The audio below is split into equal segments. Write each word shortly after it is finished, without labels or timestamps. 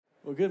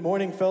Well, good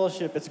morning,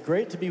 fellowship. It's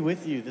great to be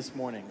with you this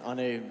morning on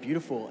a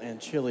beautiful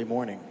and chilly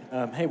morning.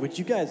 Hey, would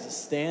you guys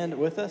stand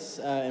with us?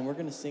 And we're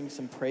going to sing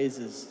some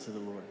praises to the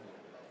Lord.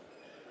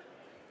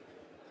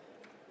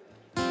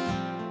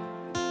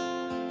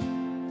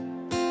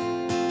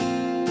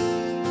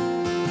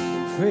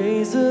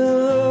 Praise the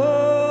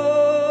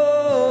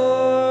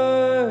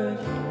Lord,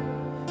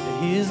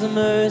 His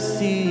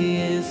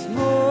mercy is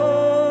more.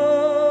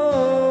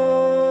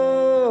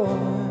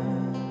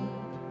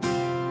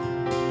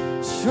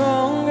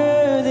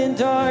 Stronger than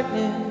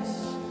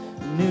darkness,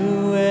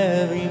 new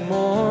every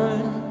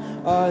morn.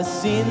 Our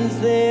sins,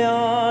 they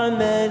are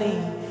many,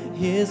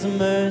 His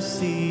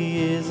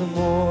mercy is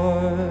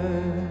more.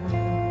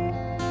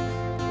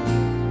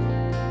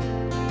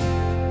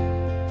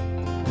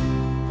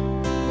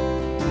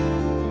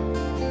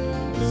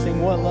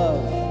 Sing what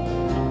love?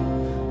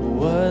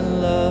 What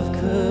love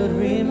could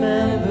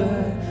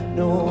remember,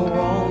 no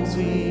wrongs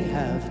we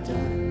have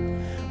done.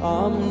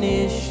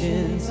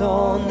 Omniscient,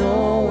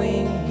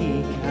 all-knowing,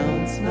 He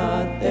counts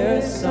not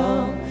their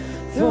sum.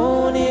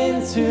 Thrown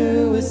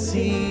into a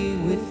sea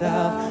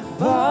without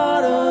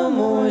bottom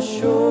or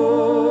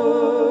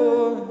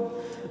shore.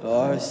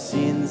 Our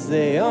sins,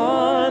 they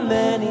are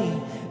many,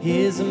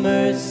 His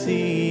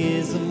mercy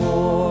is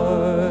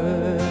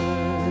more.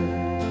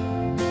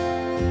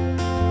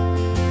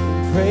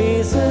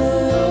 Praise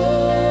the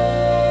Lord,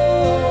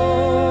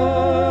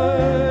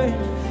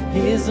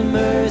 His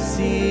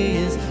mercy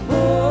is more.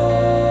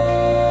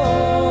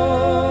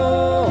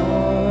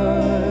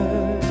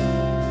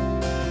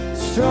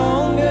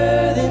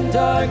 Stronger than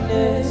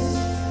darkness,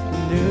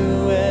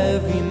 new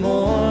every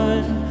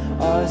morn.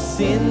 Our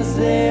sins,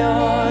 they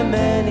are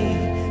many,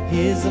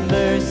 His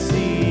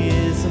mercy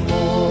is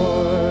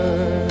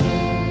more.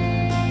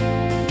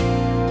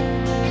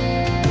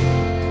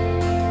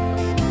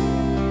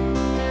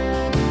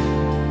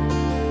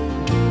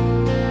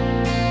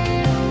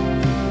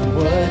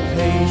 What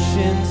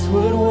patience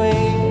would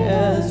wait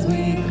as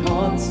we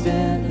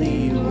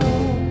constantly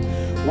roam.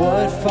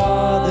 What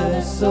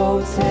Father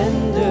so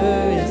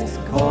tender is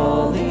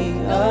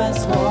calling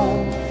us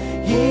home.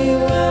 He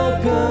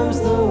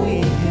welcomes the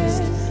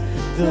weakest,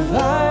 the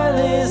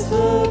vilest,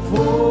 the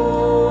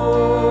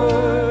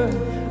poor.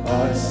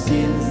 Our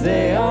sins,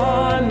 they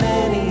are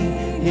many,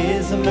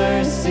 His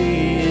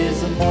mercy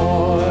is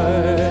more.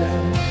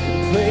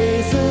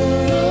 Praise the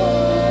Lord,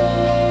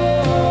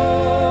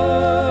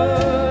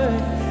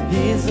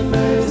 His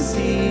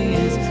mercy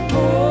is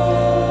more.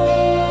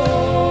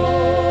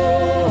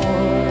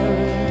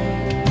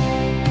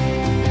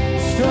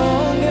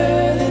 Stronger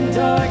than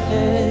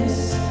darkness,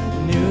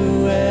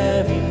 new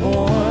every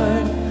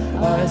morn.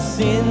 Our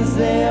sins,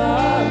 they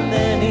are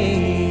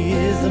many,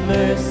 His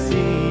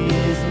mercy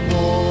is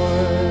more.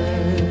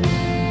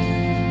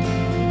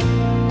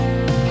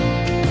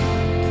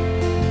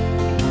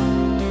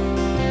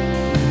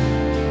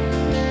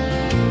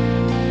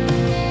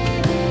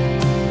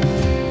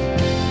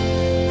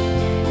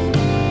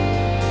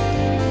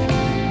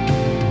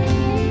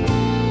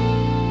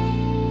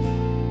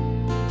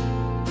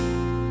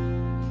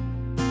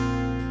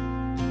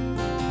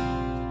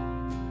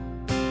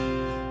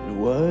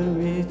 What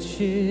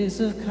riches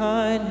of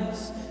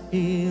kindness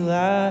He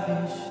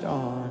lavished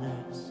on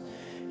us.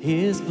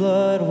 His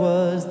blood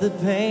was the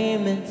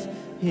payment,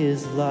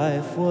 His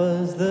life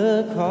was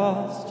the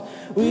cost.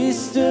 We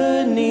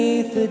stood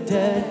 'neath the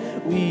debt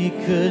we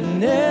could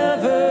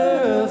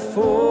never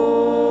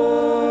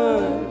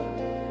afford.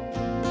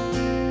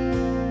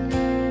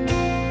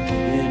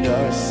 And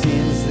our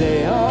sins,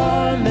 they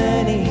are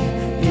many,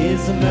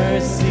 His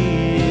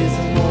mercy is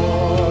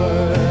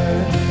more.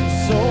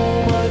 So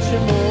much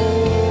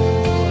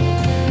more.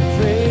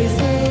 Praise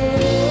the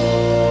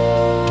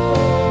Lord,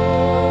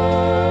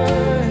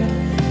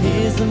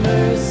 His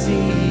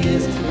mercy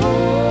is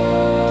more.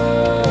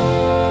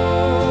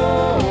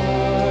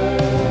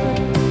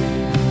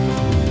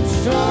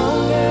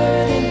 Stronger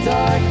than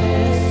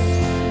darkness,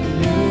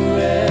 new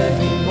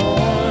every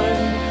morn.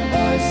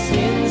 Our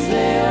sins,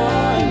 they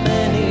are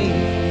many,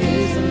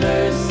 His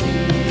mercy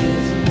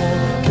is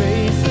more.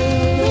 Praise the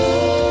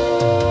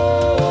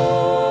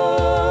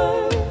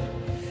Lord,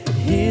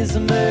 His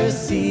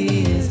mercy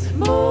is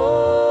more.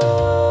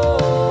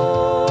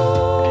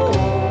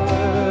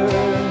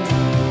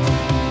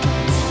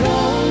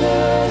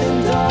 Stronger than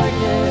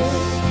darkness,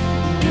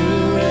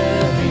 new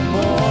every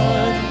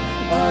morn.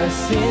 Our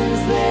sins,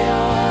 they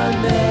are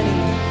many,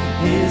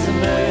 His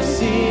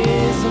mercy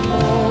is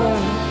more.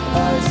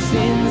 Our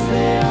sins,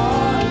 they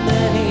are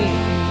many,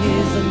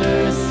 His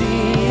mercy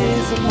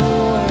is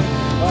more.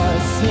 Our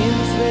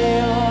sins, they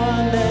are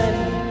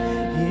many,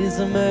 His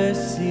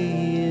mercy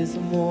is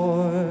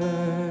more.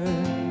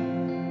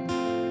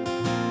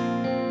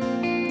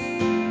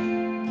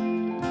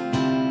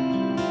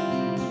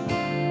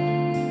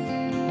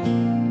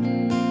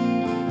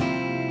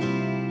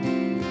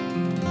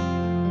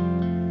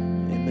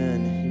 Amen.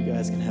 You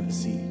guys can have a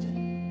seat.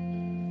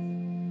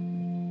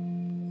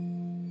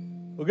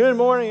 Well, good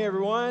morning,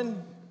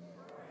 everyone.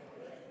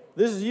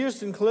 This is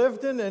Houston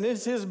Clifton, and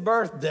it's his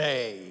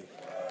birthday.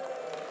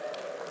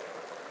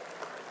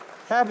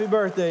 Happy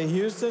birthday,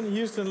 Houston.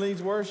 Houston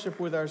leads worship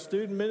with our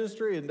student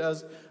ministry and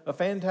does a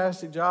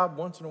fantastic job.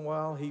 Once in a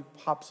while, he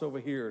pops over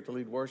here to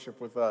lead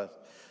worship with us.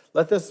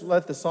 Let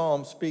the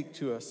psalm speak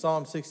to us.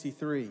 Psalm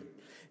 63.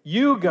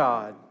 You,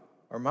 God,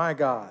 are my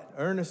God.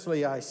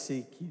 Earnestly I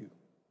seek you.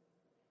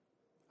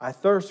 I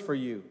thirst for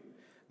you.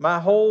 My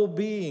whole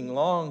being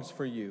longs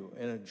for you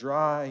in a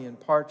dry and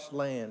parched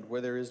land where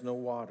there is no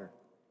water.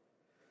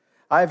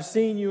 I have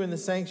seen you in the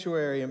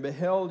sanctuary and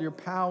beheld your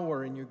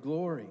power and your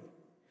glory.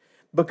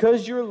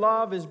 Because your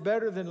love is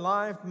better than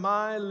life,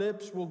 my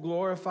lips will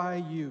glorify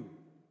you.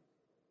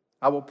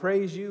 I will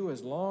praise you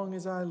as long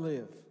as I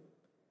live.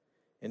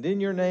 And in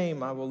your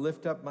name I will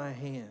lift up my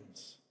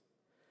hands.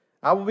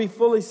 I will be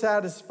fully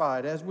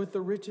satisfied as with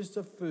the richest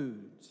of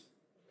foods.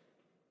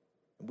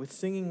 And with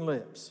singing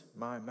lips,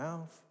 my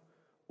mouth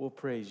will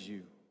praise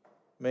you.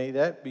 May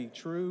that be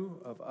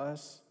true of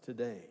us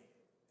today.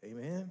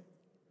 Amen?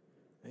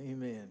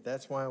 Amen.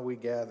 That's why we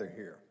gather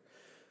here.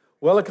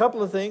 Well, a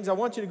couple of things. I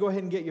want you to go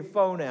ahead and get your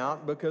phone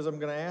out because I'm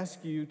going to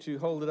ask you to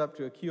hold it up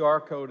to a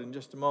QR code in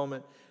just a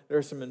moment. There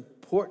are some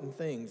important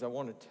things I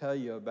want to tell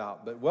you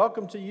about. But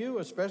welcome to you,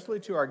 especially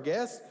to our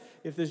guests.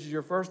 If this is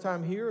your first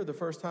time here or the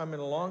first time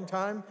in a long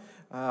time,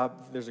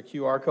 there's a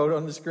QR code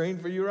on the screen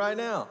for you right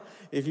now.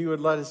 If you would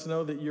let us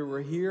know that you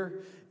were here,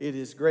 it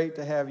is great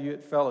to have you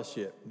at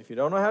fellowship. If you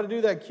don't know how to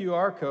do that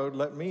QR code,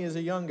 let me as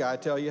a young guy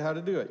tell you how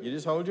to do it. You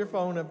just hold your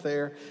phone up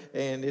there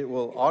and it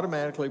will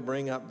automatically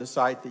bring up the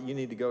site that you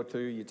need to go to.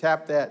 You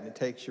tap that and it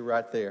takes you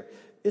right there.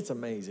 It's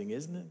amazing,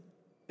 isn't it?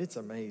 It's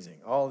amazing,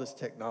 all this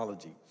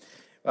technology.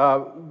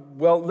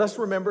 Well, let's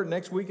remember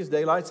next week is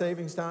daylight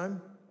savings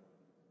time.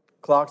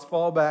 Clocks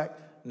fall back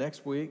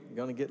next week.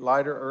 Going to get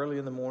lighter early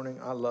in the morning.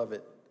 I love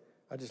it.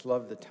 I just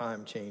love the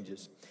time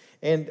changes.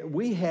 And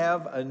we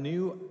have a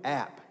new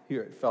app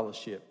here at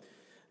Fellowship.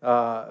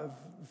 A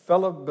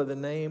fellow by the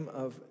name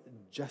of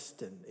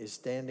Justin is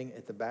standing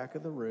at the back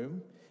of the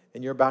room,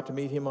 and you're about to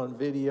meet him on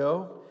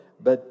video,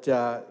 but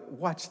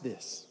watch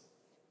this.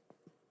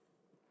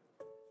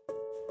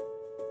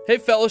 Hey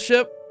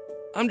Fellowship,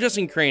 I'm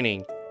Justin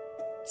Craning.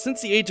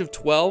 Since the age of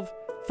 12,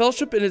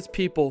 Fellowship and its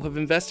people have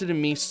invested in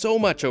me so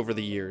much over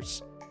the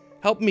years,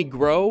 helped me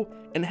grow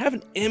and have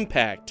an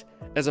impact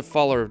as a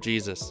follower of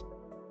Jesus.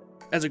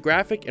 As a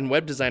graphic and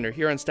web designer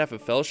here on staff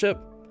at Fellowship,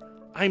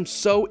 I'm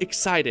so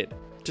excited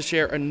to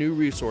share a new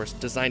resource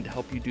designed to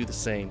help you do the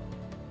same.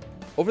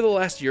 Over the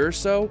last year or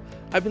so,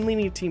 I've been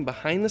leading a team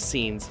behind the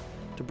scenes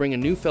to bring a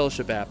new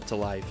Fellowship app to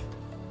life.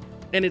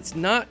 And it's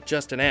not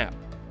just an app,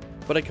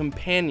 but a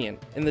companion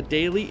in the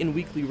daily and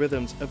weekly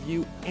rhythms of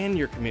you and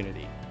your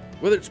community.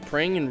 Whether it's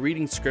praying and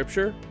reading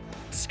scripture,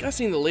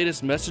 discussing the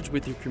latest message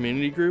with your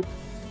community group,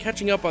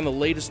 catching up on the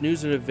latest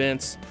news and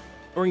events,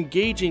 or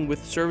engaging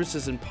with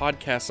services and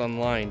podcasts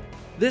online,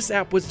 this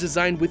app was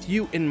designed with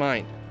you in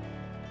mind.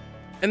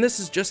 And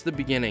this is just the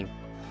beginning.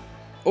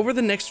 Over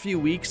the next few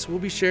weeks, we'll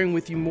be sharing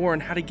with you more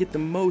on how to get the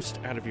most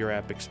out of your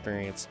app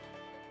experience.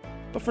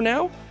 But for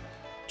now,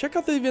 check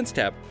out the Events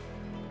tab.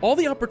 All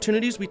the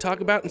opportunities we talk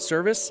about in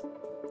service,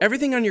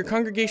 everything on your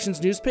congregation's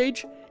news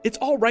page, it's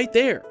all right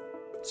there.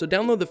 So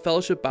download the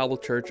Fellowship Bible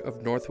Church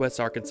of Northwest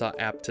Arkansas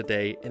app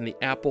today in the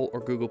Apple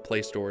or Google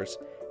Play stores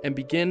and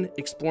begin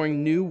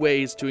exploring new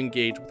ways to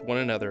engage with one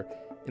another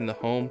in the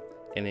home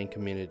and in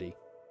community.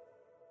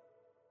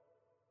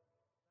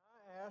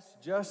 I asked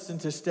Justin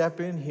to step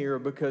in here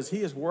because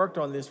he has worked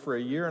on this for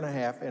a year and a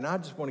half, and I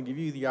just want to give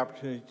you the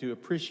opportunity to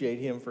appreciate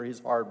him for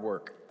his hard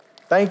work.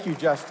 Thank you,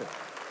 Justin.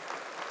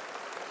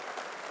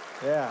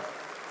 Yeah.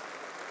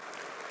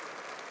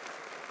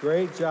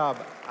 Great job.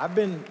 I've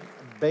been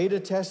beta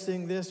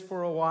testing this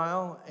for a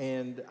while,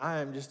 and I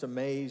am just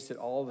amazed at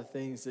all the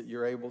things that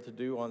you're able to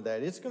do on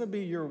that. It's going to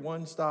be your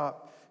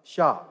one-stop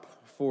shop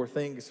for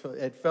things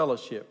at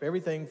Fellowship.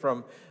 Everything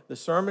from the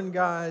sermon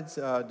guides,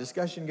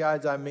 discussion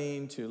guides,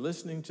 to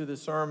listening to the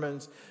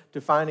sermons, to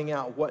finding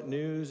out what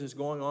news is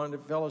going on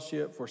at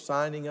Fellowship, for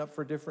signing up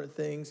for different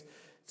things.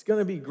 It's going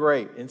to be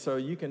great. And so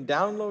you can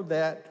download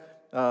that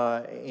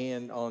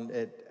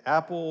at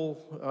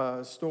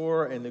Apple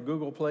Store and the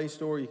Google Play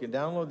Store. You can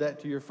download that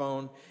to your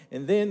phone,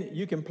 and then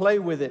you can play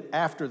with it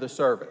after the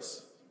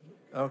service.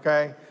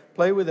 Okay?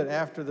 Play with it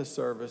after the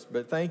service.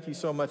 But thank you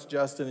so much,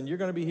 Justin, and you're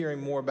going to be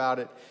hearing more about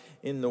it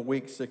in the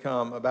weeks to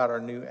come about our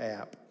new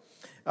app.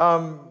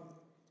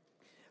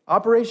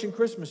 Operation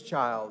Christmas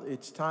Child.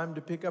 It's time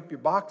to pick up your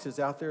boxes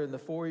out there in the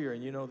foyer,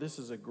 and you know this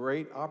is a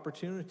great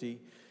opportunity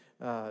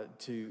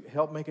to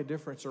help make a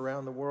difference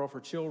around the world for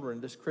children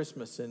this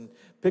Christmas. And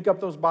pick up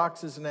those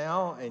boxes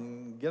now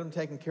and get them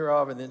taken care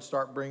of and then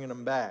start bringing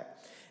them back.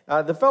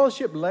 The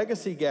Fellowship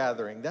Legacy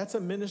Gathering, that's a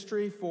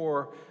ministry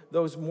for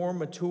those more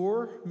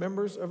mature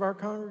members of our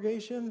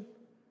congregation.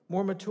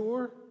 More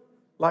mature,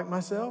 like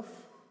myself,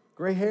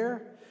 gray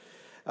hair.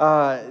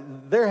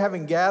 They're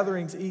having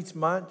gatherings each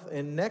month,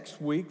 and next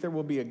week there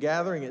will be a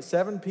gathering at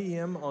 7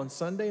 p.m. on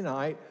Sunday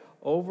night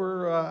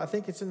over, I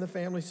think it's in the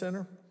Family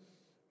Center.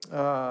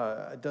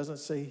 It doesn't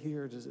say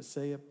here. Does it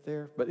say up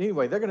there? But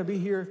anyway, they're going to be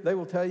here. They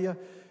will tell you.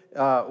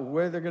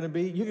 where they're going to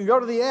be. You can go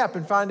to the app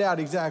and find out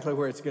exactly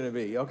where it's going to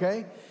be,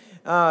 okay?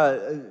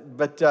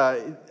 But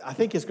I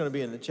think it's going to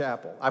be in the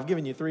chapel. I've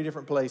given you 3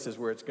 different places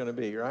where it's going to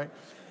be, right?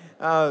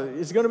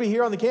 It's going to be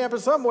here on the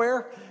campus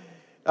somewhere.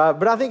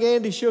 But I think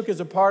Andy Shook is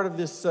a part of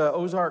this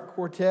Ozark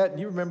Quartet. And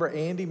you remember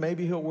Andy?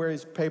 Maybe he'll wear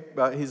his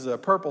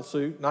purple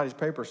suit, not his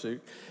paper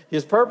suit,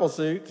 his purple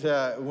suit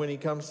when he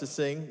comes to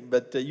sing.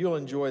 But you'll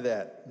enjoy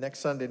that next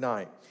Sunday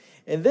night.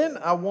 And then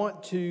I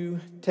want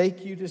to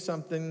take you to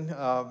something.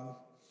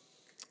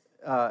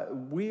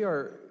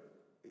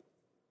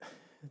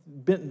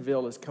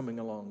 Bentonville is coming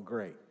along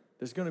great.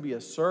 There's going to be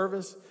a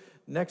service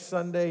next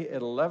Sunday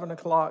at 11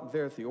 o'clock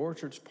there at the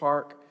Orchards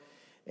Park.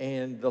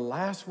 And the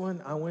last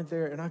one, I went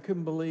there, and I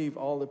couldn't believe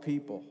all the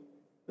people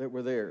that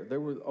were there.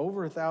 There were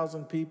over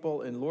 1,000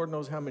 people, and Lord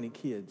knows how many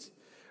kids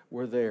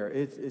were there.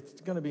 It's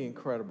going to be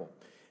incredible.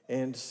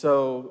 And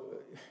so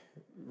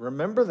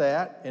remember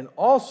that. And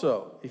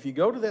also, if you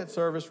go to that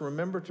service,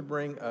 remember to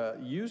bring a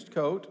used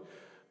coat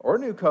or a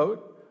new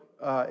coat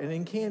and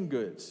in canned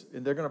goods.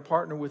 And they're going to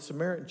partner with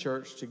Samaritan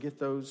Church to get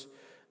those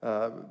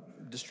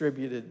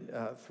distributed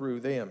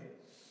through them.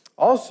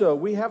 Also,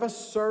 we have a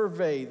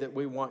survey that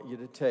we want you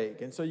to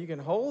take. And so you can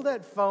hold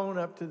that phone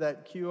up to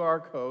that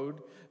QR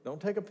code. Don't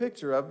take a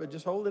picture of it, but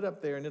just hold it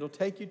up there, and it'll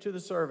take you to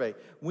the survey.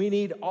 We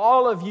need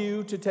all of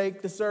you to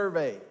take the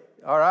survey,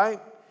 all right?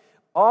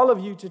 All of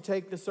you to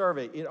take the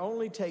survey. It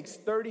only takes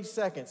 30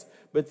 seconds,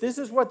 but this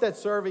is what that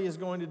survey is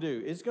going to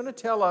do. It's going to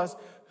tell us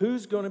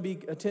who's going to be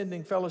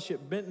attending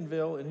Fellowship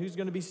Bentonville and who's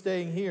going to be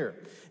staying here.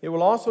 It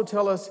will also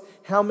tell us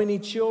how many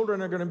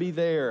children are going to be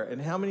there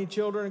and how many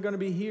children are going to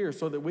be here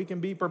so that we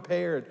can be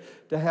prepared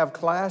to have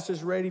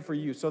classes ready for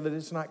you so that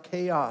it's not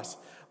chaos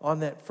on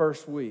that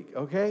first week,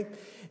 okay?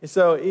 And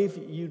so if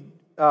you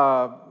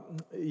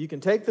can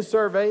take the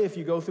survey if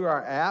you go through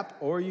our app,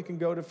 or you can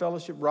go to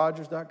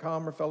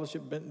fellowshiprogers.com or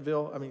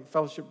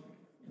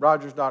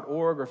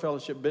fellowshiprogers.org or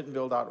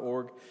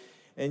fellowshipbentonville.org,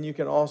 and you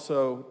can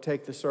also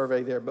take the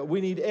survey there. But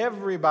we need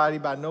everybody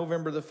by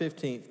November the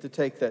 15th to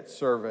take that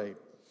survey.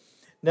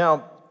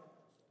 Now,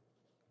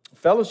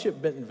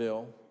 Fellowship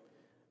Bentonville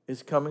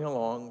is coming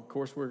along. Of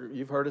course,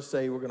 you've heard us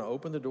say we're going to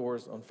open the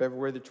doors on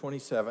February the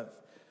 27th,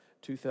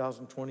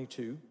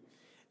 2022,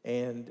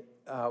 and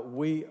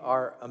we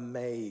are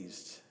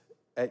amazed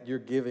at your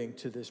giving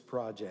to this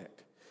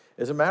project.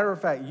 As a matter of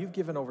fact, you've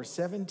given over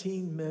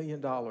 $17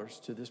 million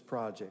to this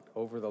project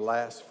over the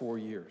last 4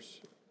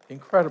 years.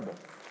 Incredible.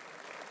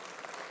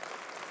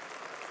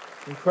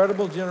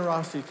 Incredible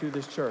generosity to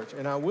this church.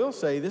 And I will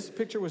say, this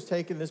picture was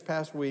taken this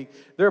past week.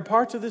 There are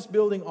parts of this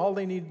building, all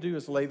they need to do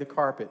is lay the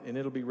carpet, and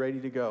it'll be ready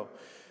to go.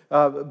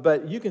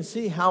 But you can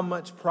see how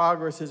much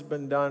progress has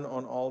been done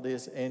on all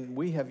this, and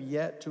we have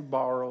yet to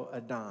borrow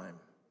a dime.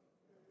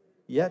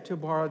 Yet to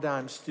borrow a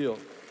dime still.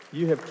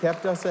 You have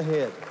kept us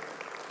ahead.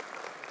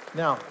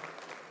 Now,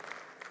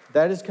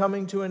 that is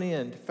coming to an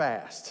end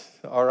fast,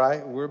 all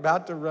right? We're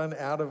about to run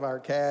out of our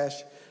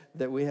cash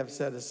that we have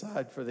set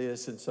aside for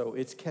this, and so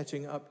it's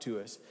catching up to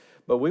us.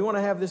 But we want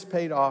to have this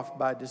paid off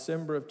by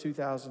December of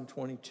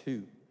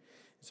 2022.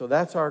 So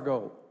that's our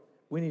goal.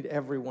 We need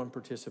everyone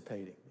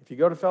participating. If you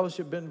go to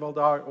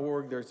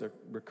fellowshipbentonville.org, there's a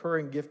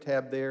recurring gift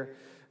tab there.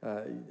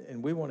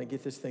 And we want to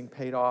get this thing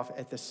paid off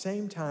at the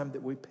same time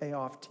that we pay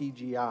off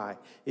TGI.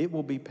 It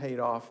will be paid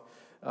off,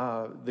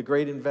 the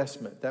great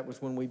investment. That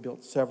was when we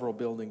built several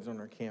buildings on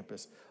our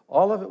campus.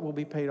 All of it will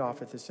be paid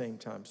off at the same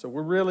time. So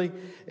we're really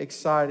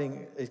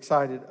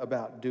excited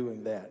about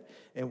doing that.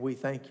 And we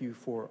thank you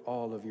for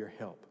all of your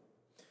help.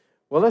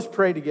 Well, let's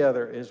pray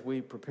together as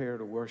we prepare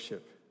to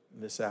worship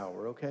this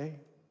hour, okay?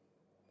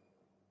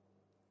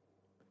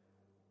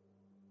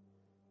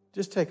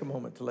 Just take a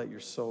moment to let your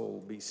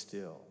soul be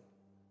still.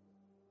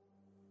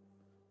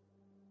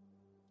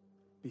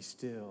 Be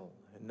still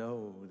and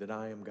know that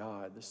I am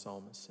God, the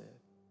psalmist said.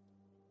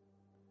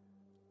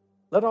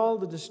 Let all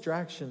the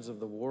distractions of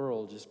the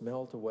world just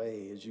melt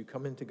away as you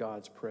come into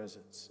God's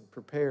presence and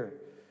prepare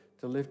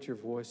to lift your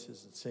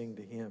voices and sing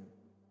to Him,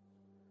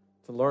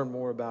 to learn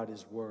more about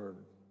His Word.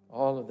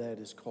 All of that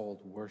is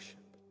called worship.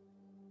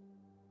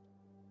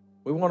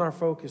 We want our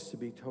focus to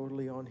be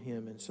totally on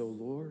Him, and so,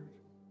 Lord,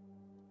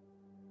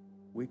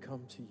 we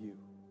come to you.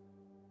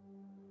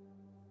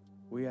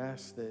 We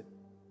ask that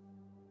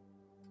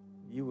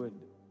you would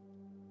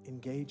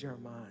engage our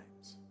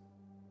minds,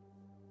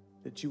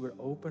 that you would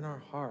open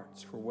our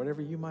hearts for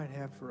whatever you might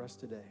have for us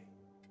today.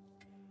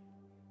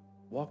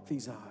 Walk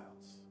these aisles.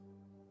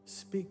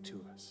 Speak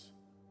to us.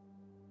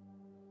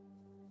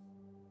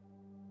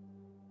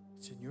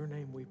 It's in your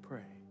name we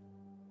pray.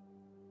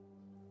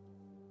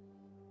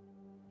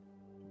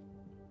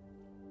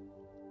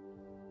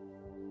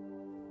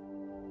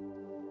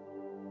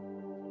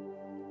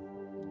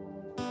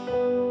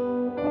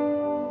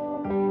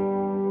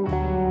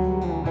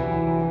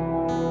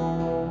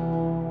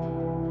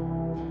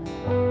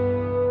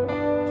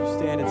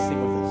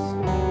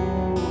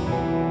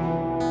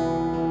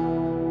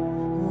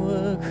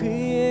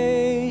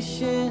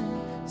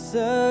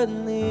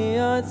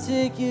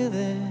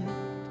 Articulate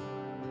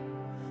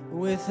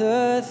with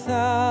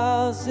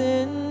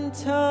 1,000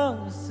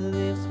 tongues to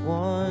lift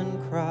one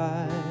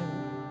cry.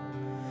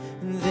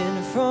 And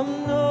then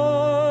from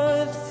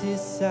north to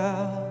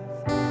south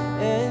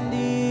and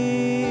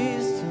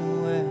east to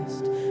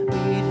west,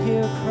 we'd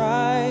hear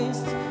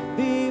Christ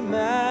be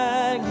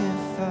magnified.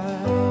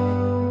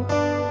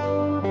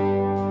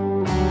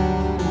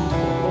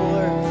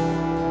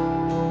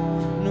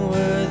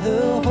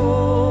 The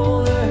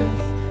whole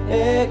earth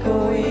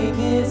echoing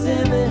his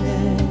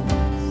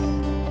imminence.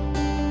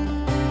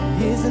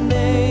 His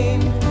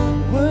name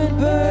would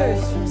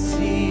burst from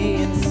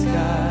sea and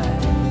sky,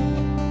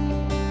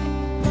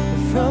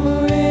 from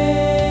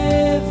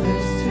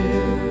rivers to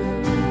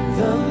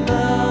the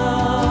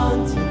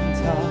mountain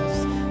tops.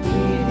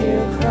 We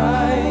hear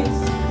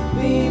Christ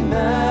be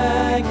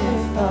magnified.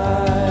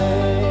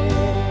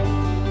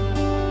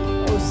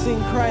 Oh,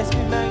 sing Christ be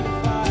magnified.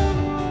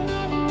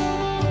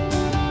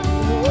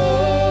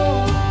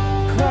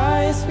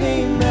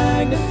 Be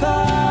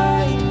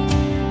magnified,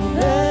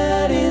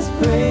 let his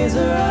praise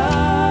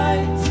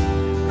arise.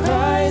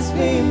 Christ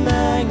be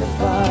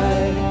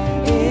magnified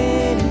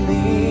in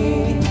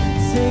me,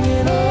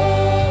 singing,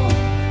 oh,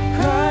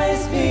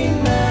 Christ be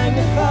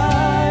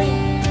magnified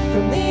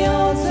from the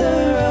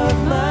altar of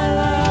my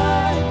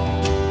life.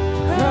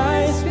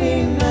 Christ be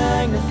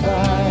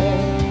magnified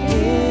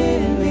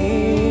in me.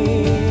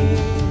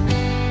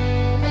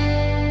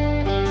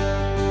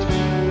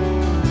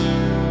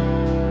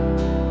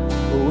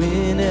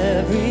 When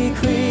every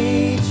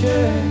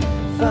creature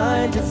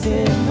finds its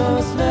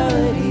inmost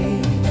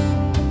melody,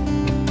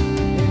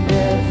 and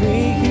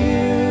every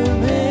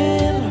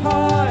human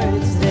heart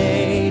its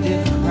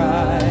native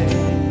cry,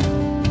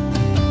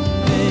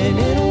 then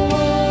in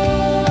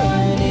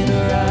one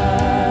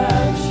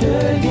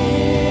enraptured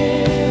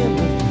hymn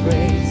of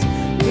praise,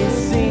 we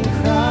sing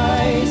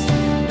Christ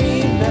be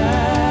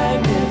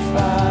magnified.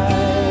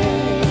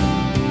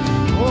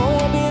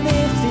 Oh, be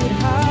lifted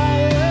higher.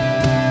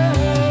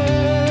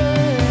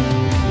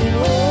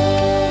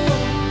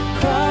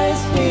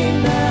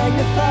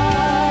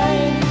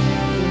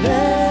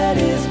 Let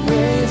his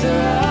praise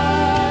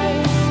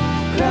arise.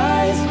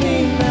 Christ be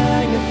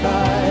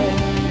magnified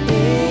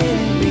in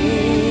me.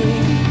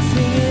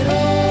 Sing it,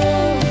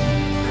 oh,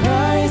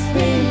 Christ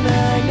be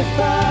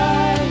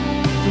magnified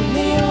from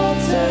the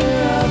altar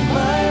of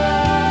my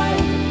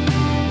life.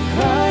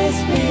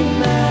 Christ be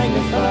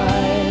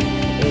magnified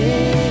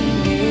in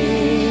me.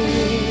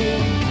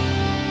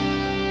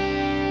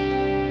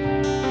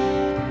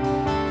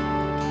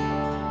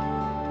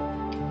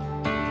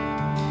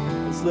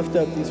 Let's lift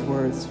up these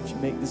words. Would you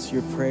make this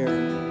your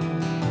prayer?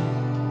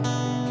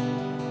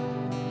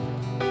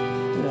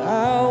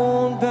 I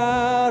won't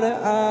bow to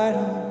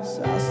idols.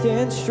 I'll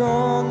stand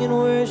strong and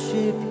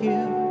worship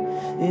you.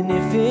 And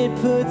if it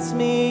puts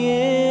me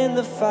in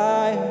the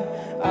fire,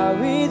 I'll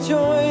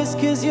rejoice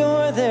 'cause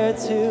you're there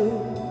too.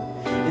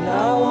 And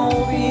I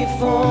won't be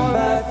formed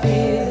by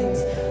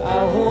feelings.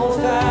 I'll hold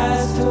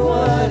fast to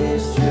what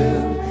is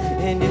true.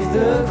 And if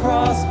the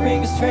cross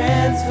brings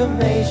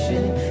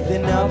transformation,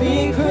 then I'll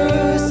be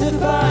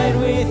crucified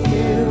with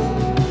you.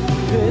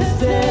 'Cause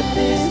death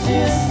is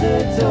just a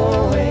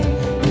doorway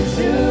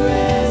into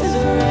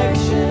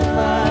resurrection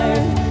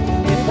life.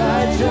 And if I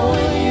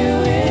join you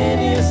in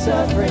your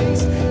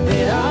sufferings,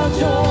 then I'll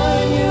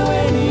join you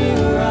when you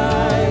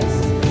rise.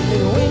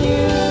 And when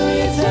you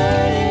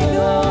return in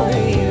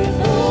glory with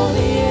all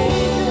the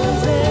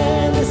angels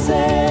and the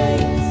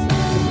saints,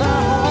 my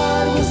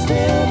heart will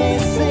still be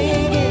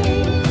singing,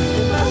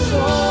 and my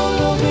soul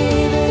will be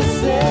the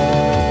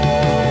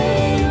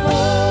same.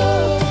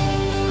 Oh,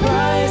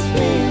 Christ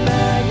be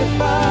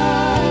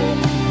magnified,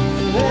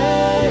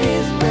 let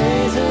his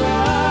praise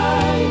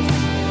arise.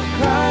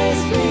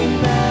 Christ be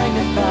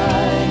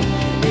magnified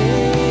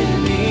in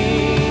me,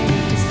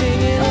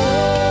 singing,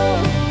 oh,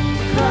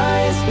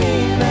 Christ be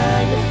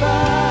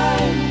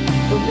magnified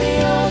from the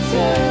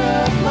altar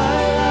of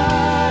my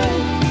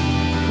life.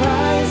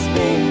 Christ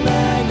be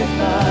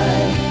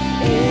magnified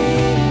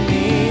in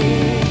me,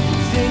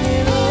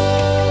 singing,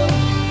 oh,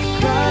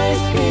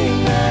 Christ be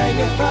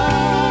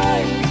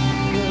magnified,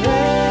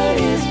 let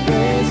his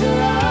praise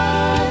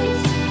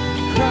arise.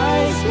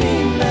 Christ be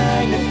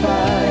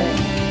magnified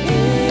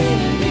in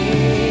me,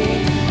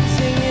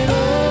 singing,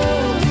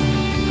 oh,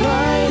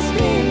 Christ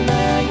be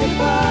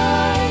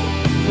magnified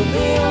from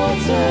the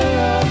altar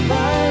of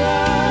my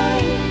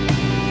life.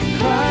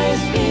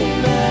 Christ be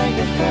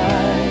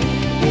magnified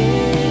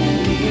in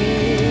me.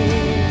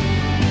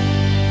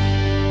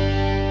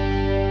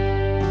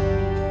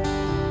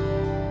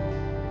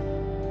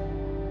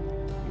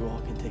 You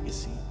all can take a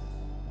seat.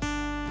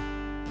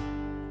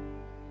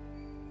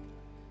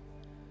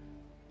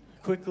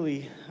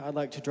 Quickly, I'd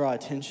like to draw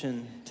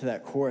attention to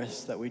that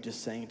chorus that we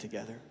just sang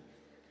together.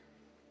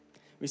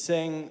 We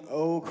sang,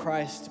 "Oh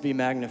Christ, be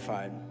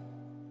magnified."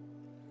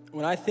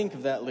 When I think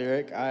of that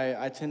lyric,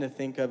 I tend to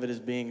think of it as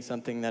being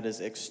something that is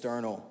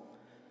external,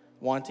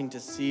 wanting to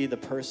see the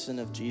person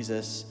of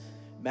Jesus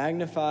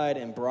magnified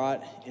and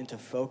brought into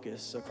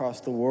focus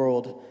across the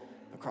world,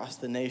 across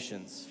the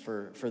nations,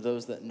 for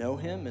those that know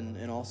him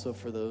and also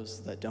for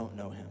those that don't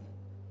know him.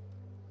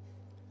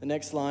 The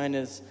next line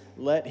is,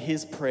 let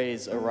his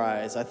praise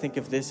arise. I think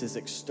of this as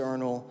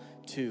external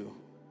too.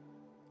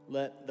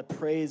 Let the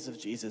praise of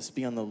Jesus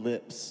be on the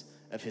lips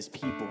of his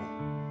people.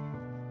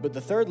 But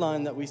the third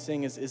line that we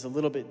sing is a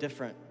little bit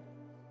different.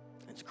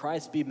 It's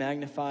Christ be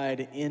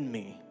magnified in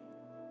me.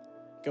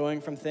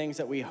 Going from things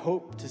that we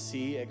hope to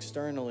see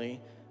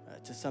externally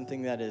to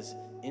something that is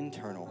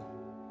internal.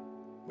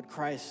 Would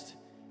Christ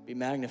be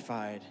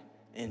magnified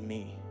in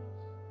me?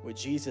 Would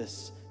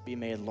Jesus be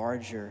made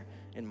larger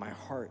in my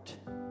heart,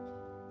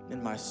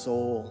 in my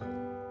soul,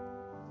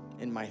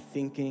 in my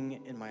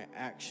thinking, in my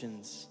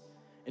actions,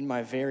 in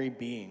my very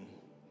being?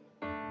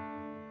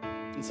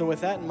 And so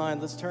with that in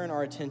mind, let's turn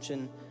our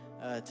attention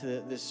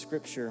to this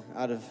scripture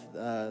out of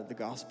the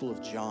Gospel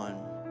of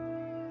John.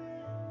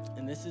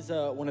 And this is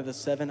one of the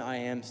 7 I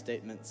am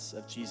statements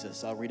of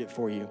Jesus. I'll read it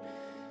for you.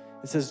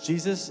 It says,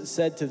 Jesus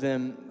said to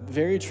them,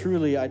 very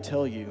truly I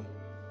tell you,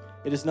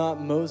 it is not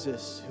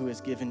Moses who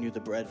has given you the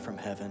bread from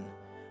heaven,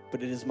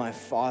 but it is my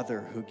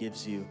Father who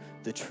gives you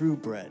the true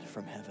bread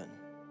from heaven.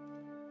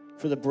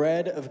 For the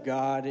bread of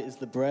God is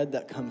the bread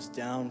that comes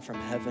down from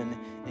heaven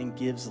and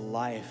gives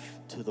life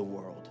to the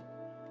world.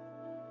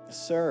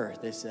 Sir,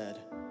 they said,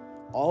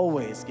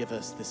 always give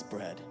us this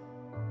bread.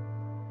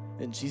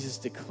 And Jesus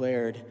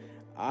declared,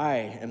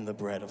 I am the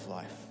bread of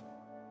life.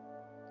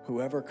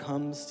 Whoever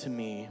comes to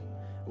me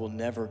will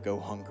never go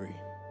hungry,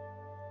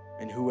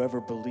 and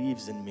whoever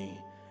believes in me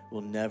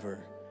will never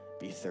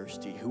be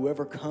thirsty.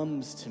 Whoever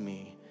comes to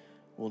me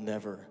will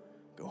never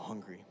go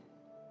hungry.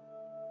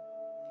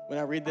 When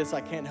I read this,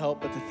 I can't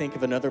help but to think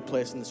of another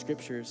place in the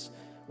scriptures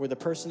where the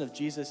person of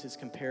Jesus is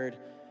compared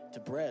to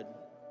bread.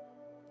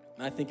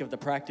 And I think of the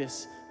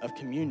practice of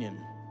communion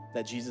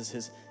that Jesus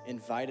has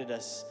invited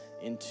us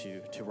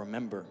into to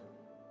remember.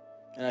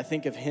 And I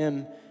think of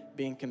him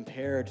being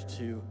compared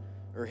to,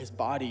 or his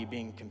body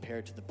being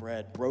compared to the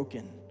bread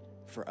broken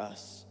for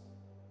us.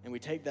 And we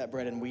take that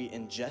bread and we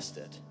ingest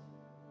it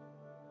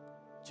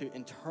to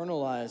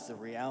internalize the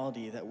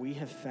reality that we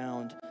have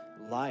found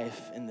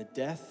life in the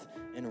death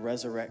and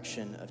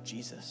resurrection of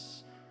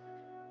Jesus.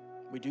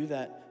 We do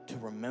that to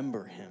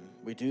remember him.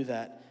 We do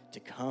that to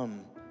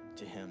come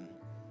to him.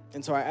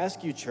 And so I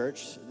ask you,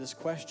 church, this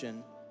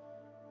question: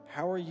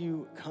 how are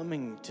you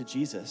coming to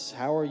Jesus?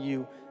 How are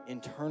you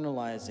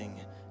internalizing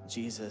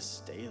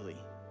Jesus daily?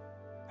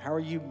 How are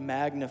you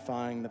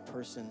magnifying the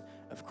person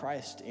of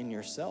Christ in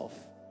yourself?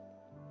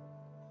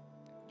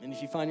 And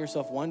if you find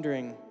yourself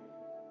wondering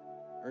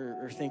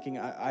or thinking,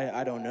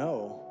 I don't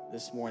know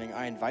this morning,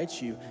 I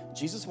invite you,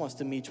 Jesus wants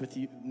to meet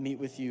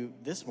with you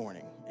this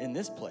morning in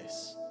this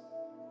place.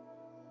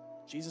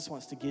 Jesus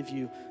wants to give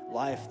you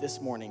life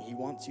this morning. He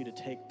wants you to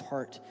take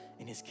part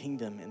in his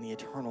kingdom and the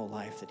eternal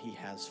life that he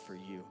has for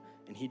you.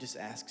 And he just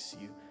asks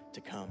you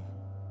to come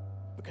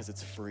because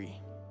it's free.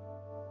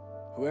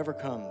 Whoever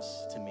comes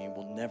to me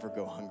will never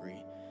go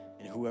hungry,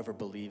 and whoever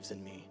believes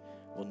in me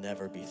will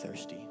never be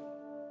thirsty.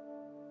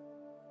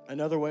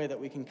 Another way that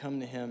we can come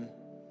to him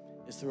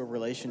is through a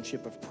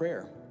relationship of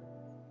prayer.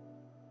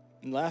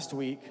 And last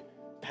week,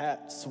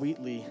 Pat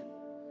sweetly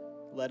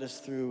led us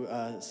through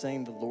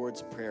saying the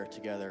Lord's Prayer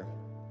together.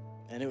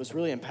 And it was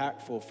really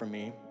impactful for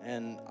me,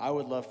 and I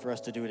would love for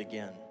us to do it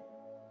again.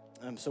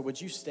 So would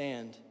you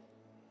stand,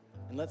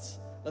 and let's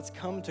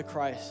come to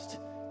Christ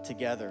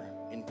together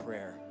in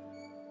prayer,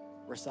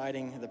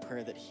 reciting the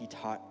prayer that he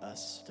taught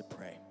us to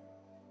pray.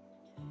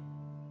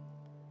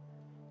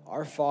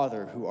 Our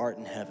Father who art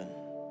in heaven,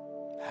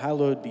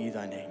 hallowed be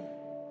thy name.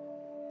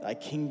 Thy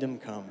kingdom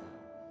come,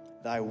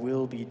 thy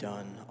will be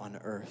done on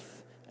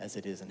earth as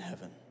it is in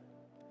heaven.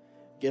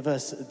 Give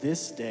us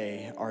this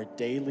day our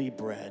daily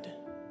bread,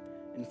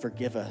 and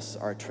forgive us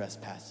our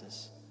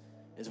trespasses,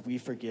 as we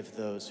forgive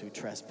those who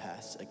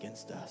trespass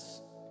against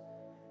us.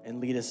 And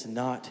lead us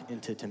not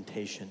into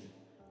temptation,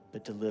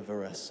 but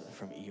deliver us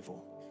from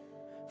evil.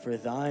 For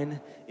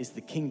thine is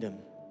the kingdom,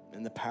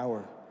 and the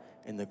power,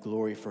 and the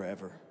glory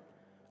forever.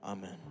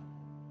 Amen.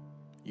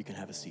 You can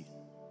have a seat.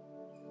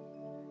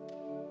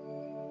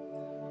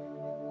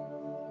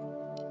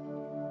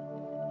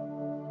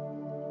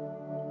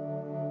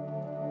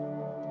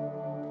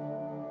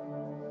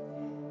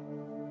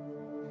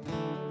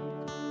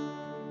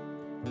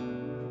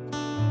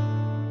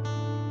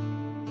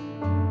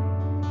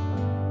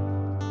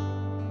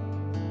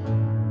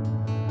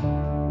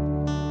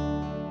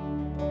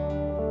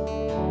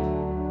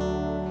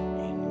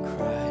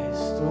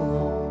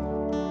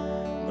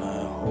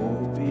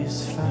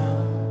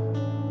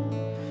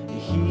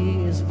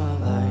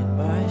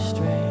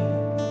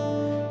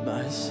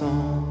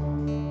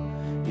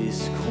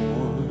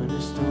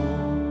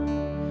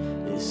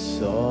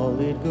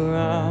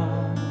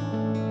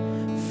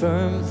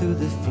 Firm through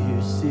the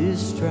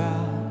fiercest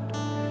drought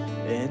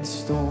and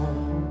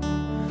storm.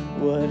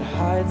 What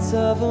heights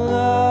of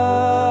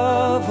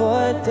love,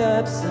 what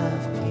depths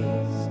of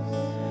peace.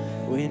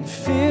 When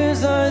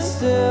fears are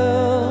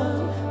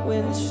still,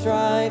 when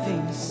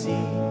striving cease.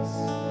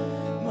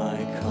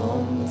 My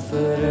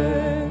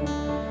comforter,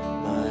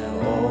 my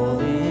all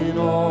in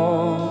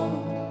all.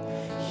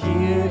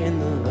 Here in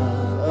the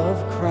love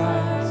of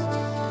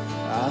Christ,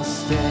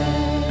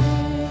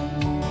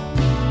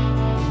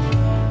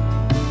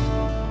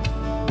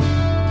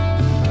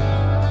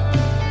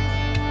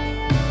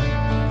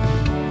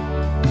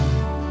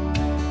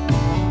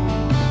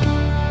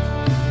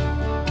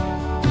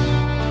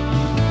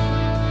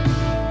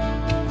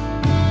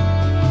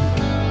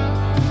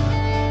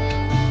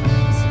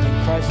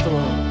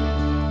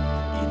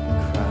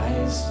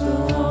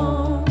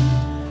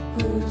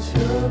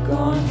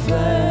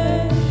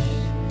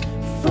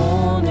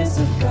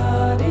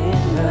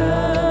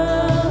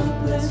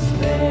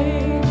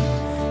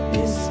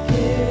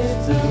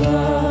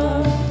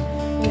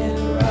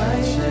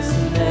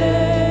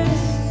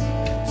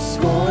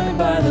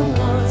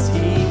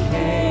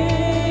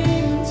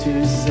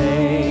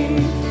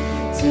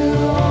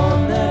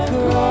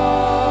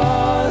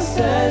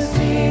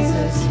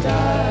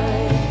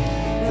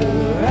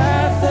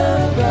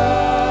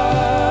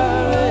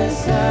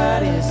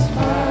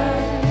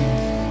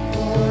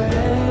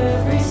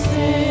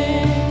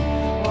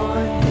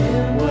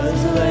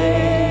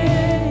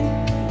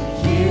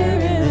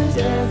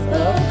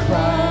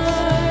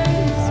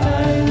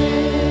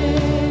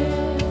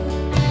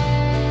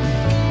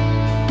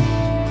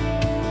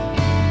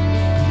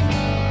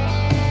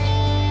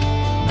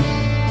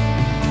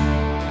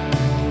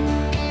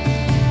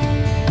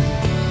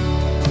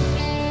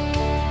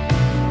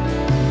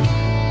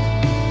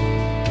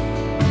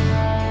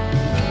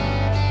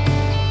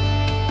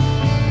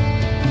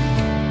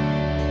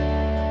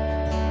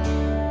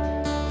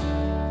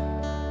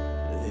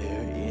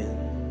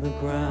 the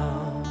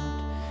ground,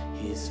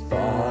 his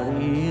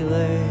body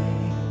lay,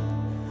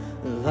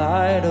 the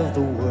light of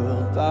the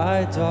world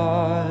by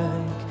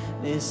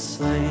darkness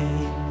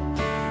slain,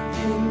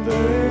 and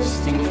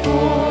bursting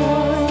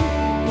forth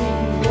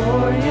in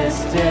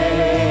glorious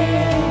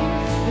day,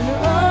 and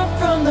up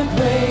from the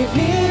grave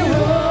he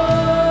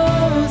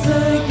rose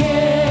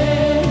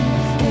again,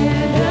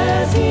 and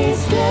as he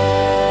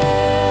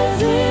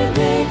stands in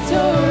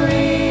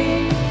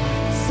victory,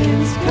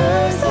 sin's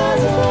curse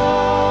has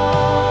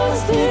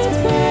lost its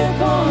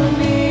grip on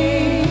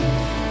me,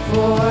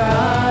 for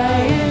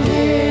I am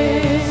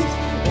his,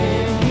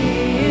 and he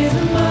is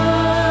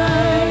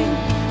mine,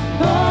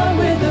 bought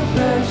with the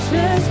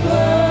precious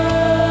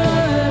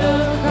blood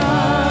of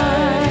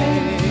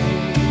Christ.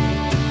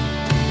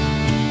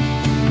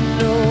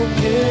 No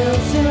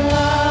guilt in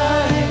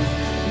life,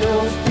 no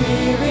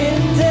fear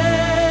in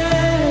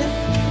death,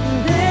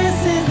 this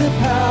is the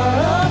power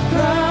of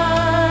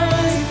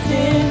Christ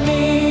in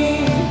me,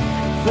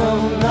 from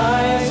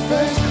life's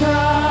first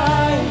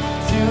cry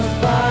to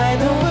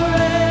final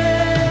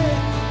breath,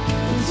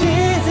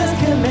 Jesus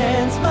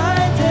commands my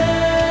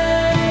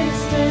destiny.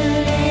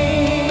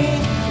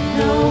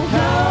 No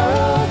power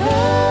of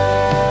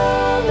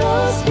hell, no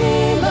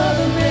scheme of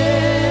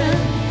man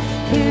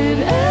can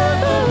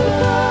ever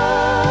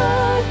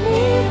pluck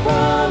me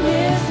from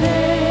his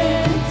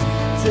hands,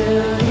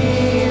 till he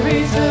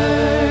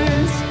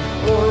returns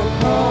or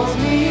calls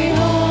me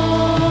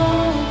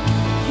home.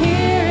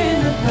 Here in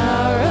the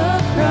power of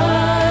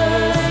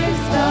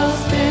Christ I'll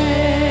stand.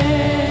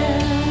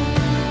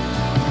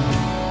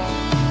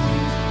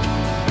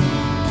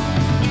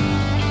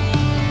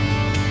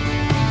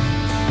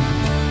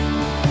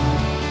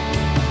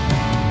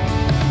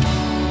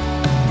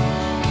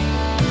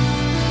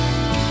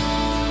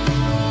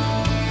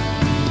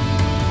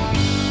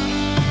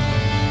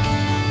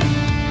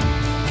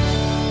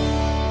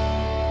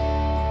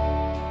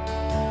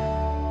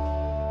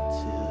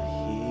 Till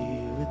he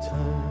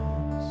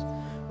returns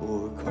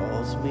or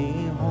calls me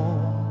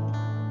home.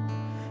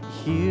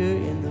 Here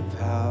in the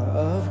power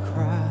of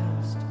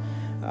Christ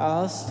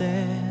I'll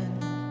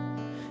stand,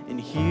 and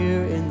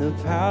here in the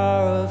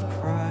power of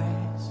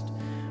Christ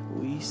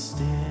we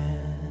stand.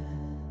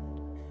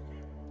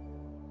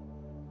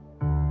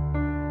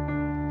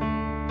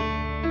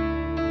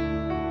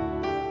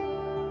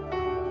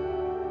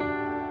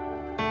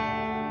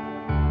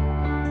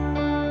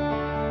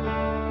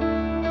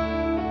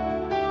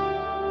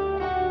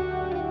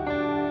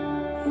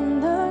 In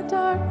the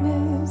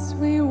darkness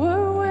we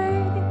were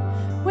waiting,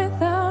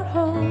 without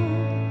hope,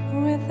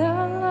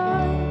 without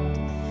light,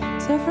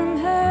 till from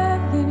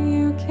heaven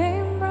you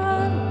came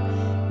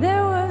running.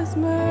 There was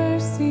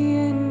mercy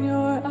in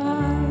your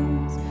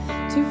eyes,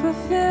 to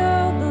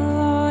fulfill the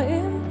law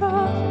and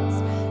prophets.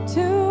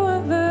 To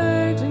a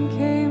virgin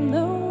came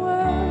the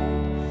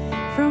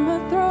word, from a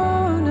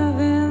throne of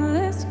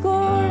endless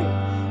glory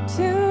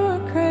to a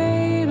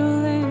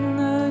cradle in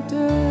the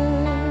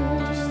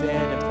dirt. Just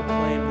stand and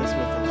proclaim this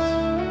with us.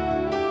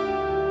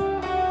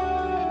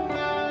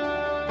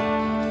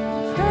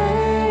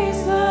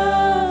 Praise the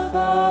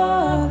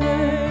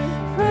Father,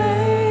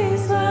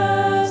 praise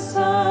the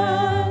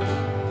Son,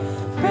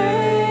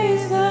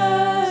 praise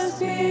the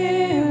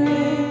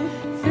Spirit,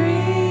 3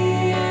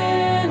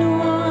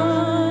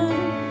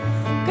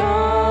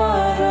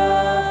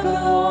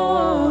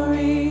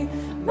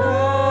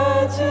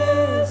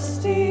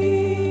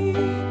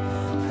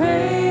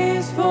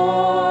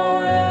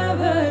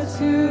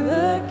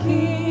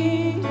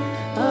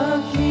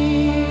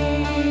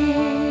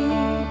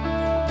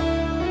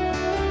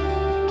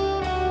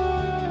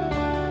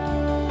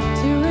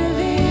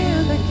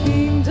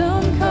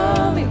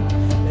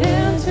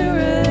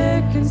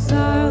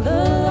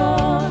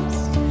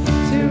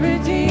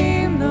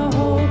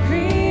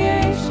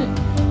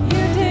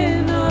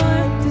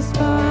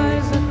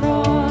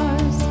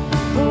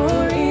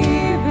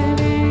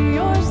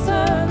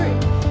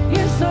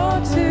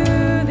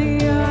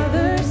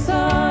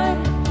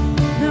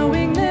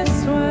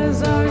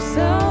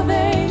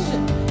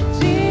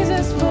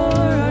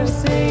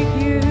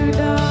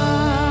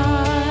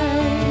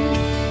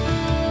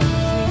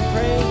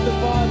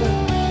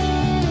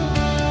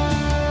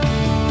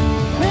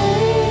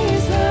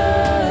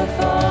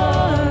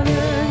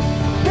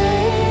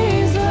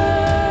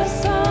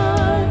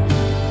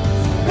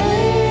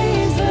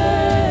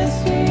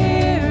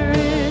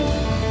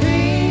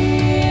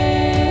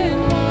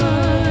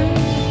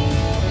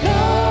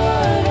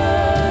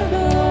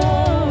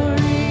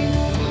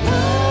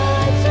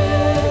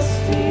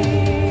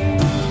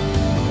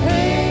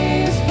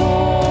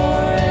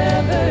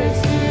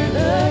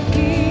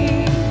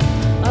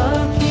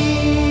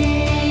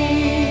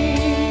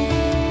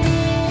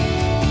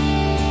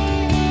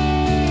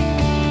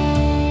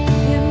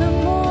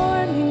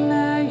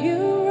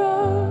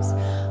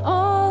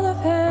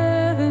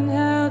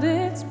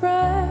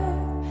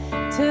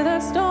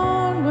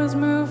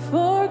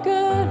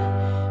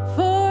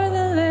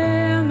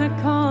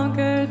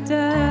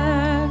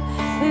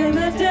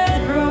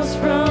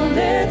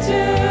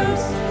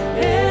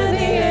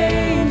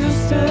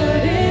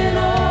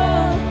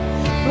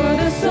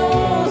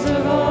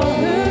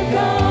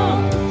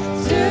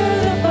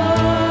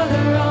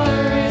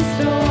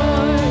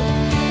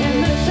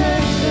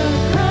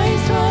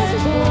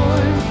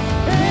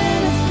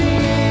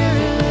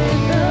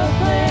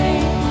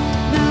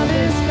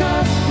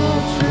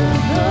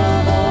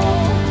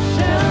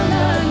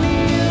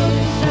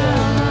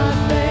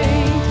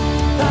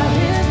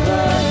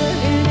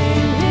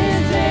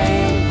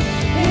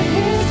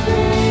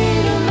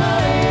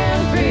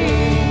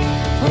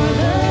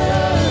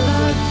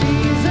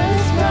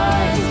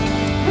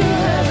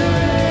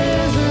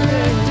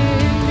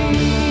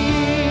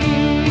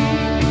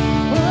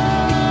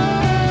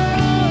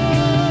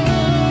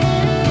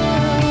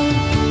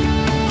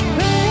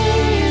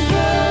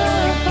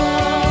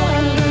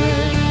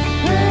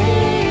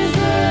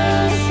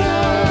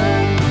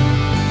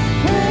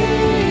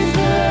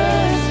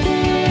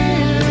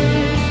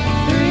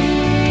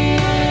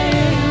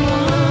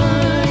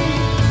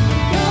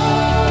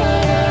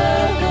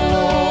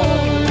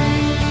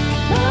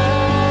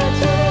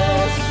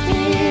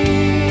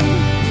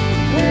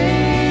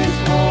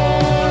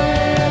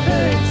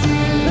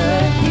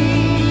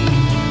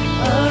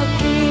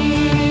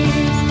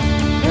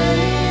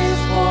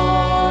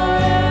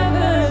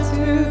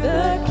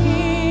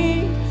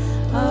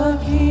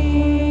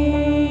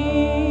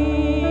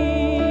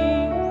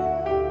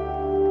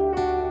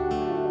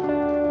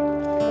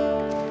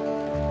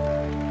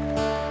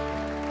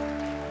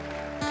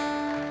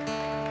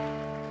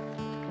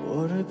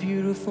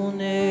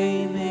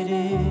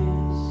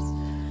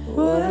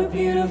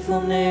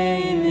 beautiful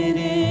name it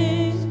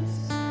is,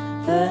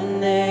 the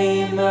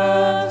name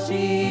of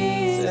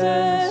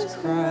Jesus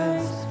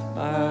Christ,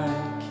 my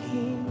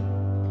King.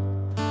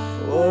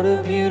 What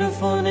a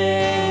beautiful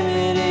name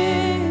it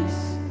is,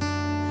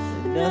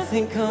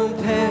 nothing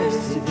compares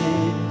to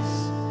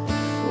this.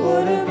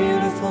 What a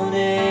beautiful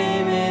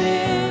name it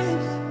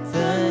is,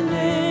 the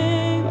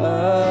name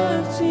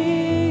of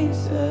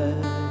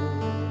Jesus.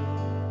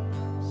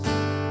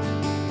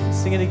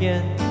 Sing it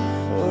again.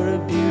 What a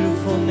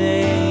beautiful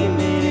name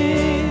it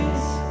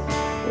is.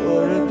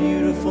 What a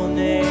beautiful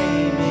name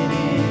it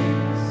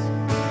is.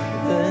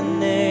 The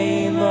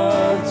name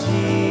of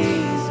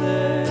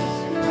Jesus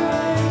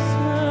Christ,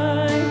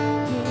 my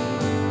King.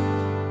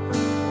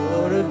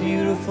 What a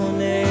beautiful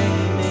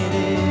name it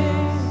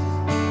is.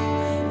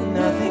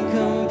 Nothing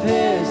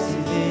compares to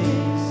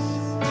this.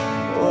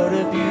 What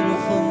a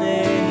beautiful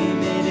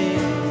name it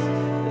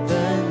is.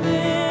 The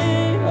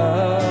name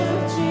of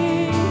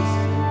Jesus.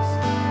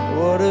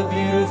 What a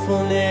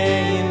beautiful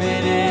name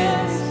it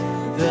is,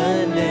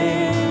 the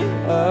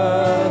name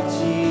of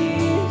Jesus.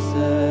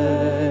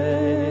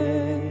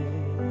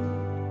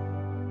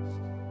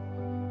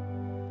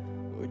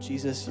 Lord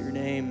Jesus, your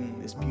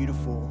name is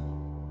beautiful,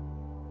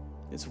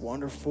 it's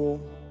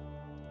wonderful,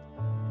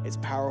 it's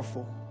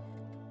powerful.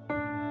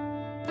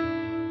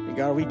 And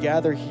God, we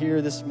gather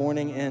here this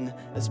morning in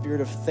a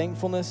spirit of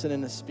thankfulness and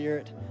in a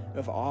spirit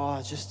of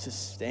awe, just to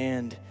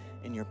stand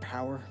in your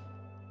power,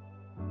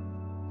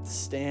 to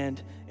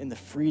stand in the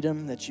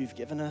freedom that you've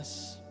given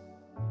us,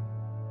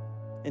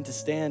 and to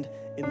stand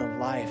in the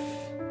life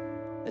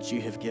that you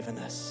have given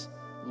us,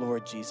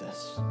 Lord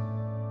Jesus.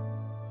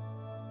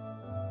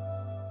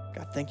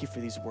 God, thank you for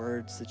these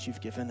words that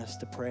you've given us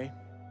to pray.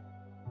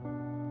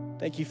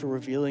 Thank you for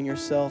revealing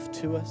yourself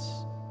to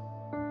us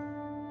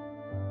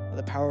by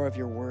the power of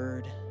your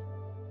word,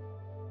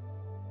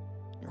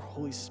 your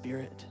Holy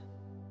Spirit.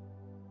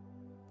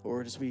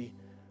 Lord, as we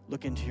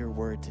look into your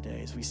word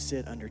today, as we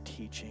sit under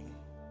teaching,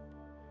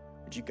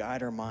 would you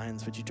guide our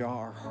minds? Would you draw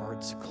our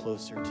hearts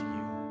closer to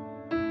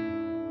you?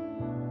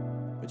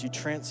 Would you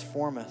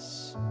transform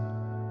us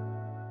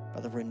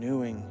by the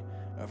renewing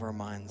of our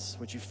minds?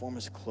 Would you form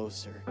us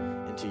closer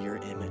into your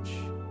image?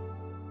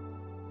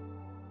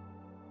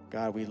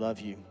 God, we love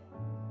you.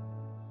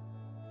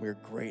 We're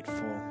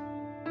grateful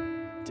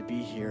to be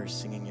here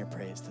singing your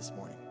praise this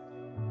morning.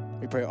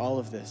 We pray all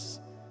of this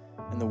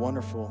in the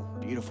wonderful,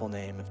 beautiful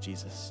name of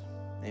Jesus.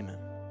 Amen.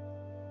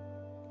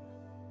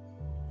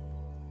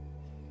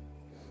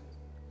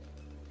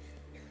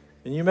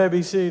 And you may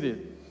be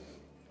seated.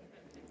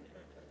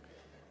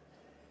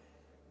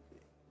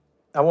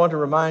 I want to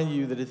remind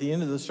you that at the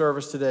end of the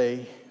service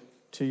today,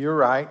 to your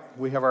right,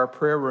 we have our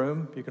prayer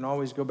room. You can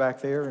always go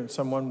back there and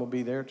someone will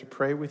be there to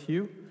pray with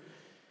you.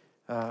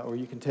 Or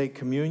you can take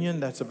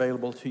communion. That's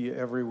available to you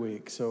every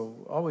week.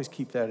 So always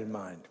keep that in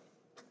mind.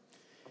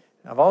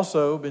 I've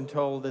also been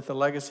told that the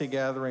Legacy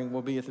Gathering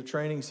will be at the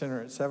training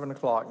center at 7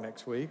 o'clock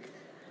next week.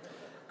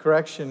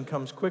 Correction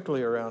comes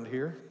quickly around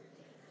here.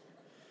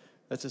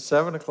 That's at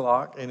 7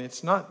 o'clock, and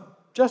it's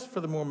not just for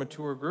the more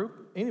mature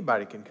group.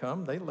 Anybody can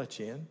come. They let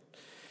you in.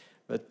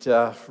 But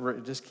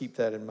just keep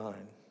that in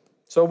mind.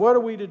 So what are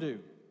we to do?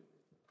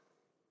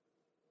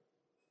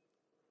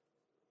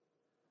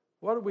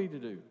 What are we to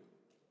do?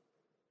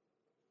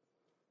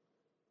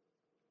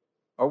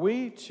 Are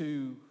we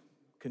to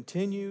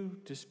continue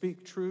to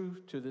speak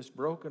truth to this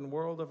broken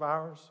world of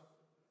ours?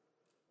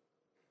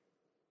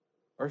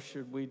 Or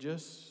should we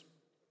just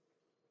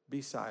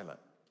be silent?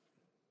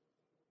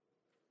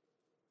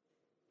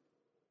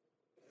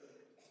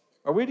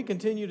 Are we to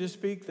continue to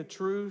speak the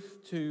truth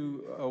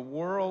to a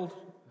world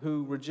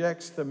who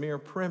rejects the mere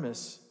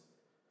premise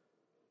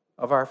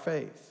of our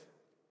faith?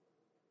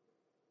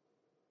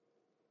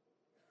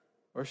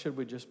 Or should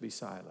we just be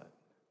silent?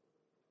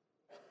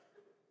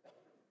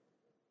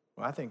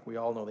 Well, I think we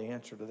all know the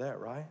answer to that,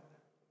 right?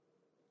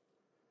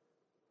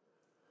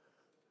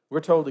 We're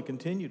told to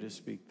continue to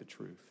speak the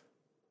truth.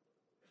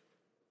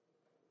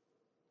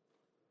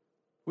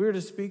 We're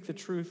to speak the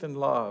truth in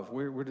love.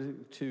 We're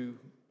to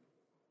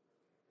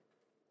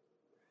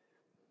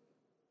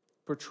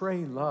portray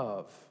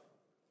love.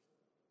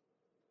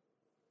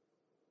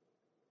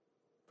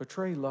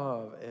 Portray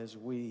love as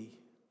we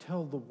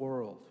tell the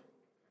world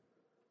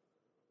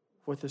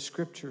what the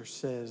Scripture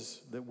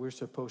says that we're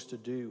supposed to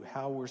do,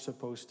 how we're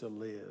supposed to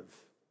live.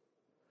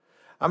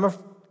 I'm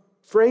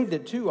afraid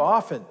that too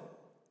often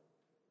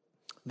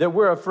that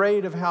we're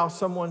afraid of how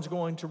someone's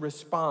going to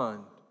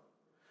respond,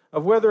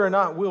 of whether or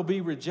not we'll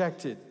be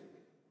rejected.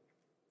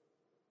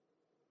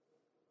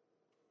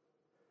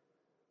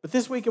 But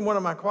this week in one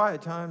of my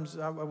quiet times,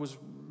 I was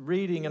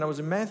reading, and I was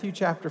in Matthew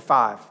chapter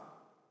 5.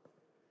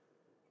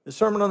 The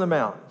Sermon on the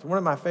Mount. It's one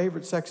of my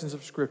favorite sections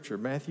of Scripture,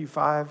 Matthew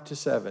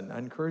 5-7. I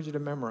encourage you to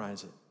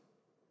memorize it.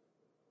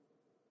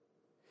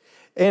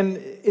 And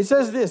it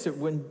says this, that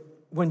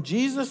when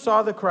Jesus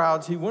saw the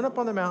crowds, he went up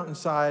on the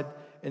mountainside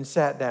and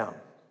sat down.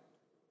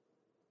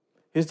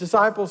 His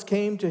disciples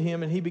came to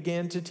him, and he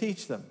began to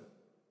teach them.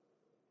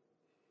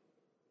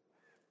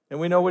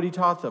 And we know what he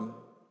taught them.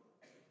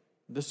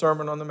 the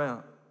Sermon on the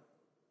Mount.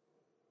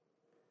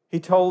 He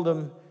told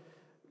them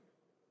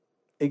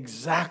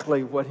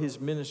exactly what his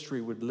ministry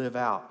would live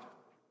out,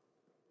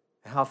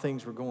 how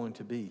things were going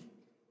to be.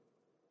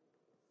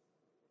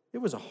 It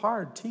was a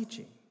hard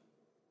teaching.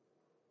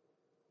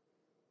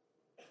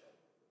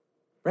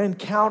 Ran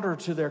counter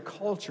to their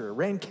culture,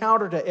 ran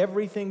counter to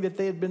everything that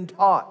they had been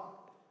taught.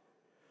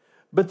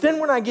 But then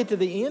when I get to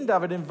the end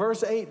of it in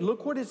verse 8,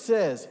 look what it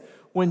says.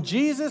 When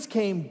Jesus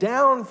came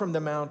down from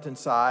the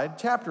mountainside,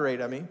 chapter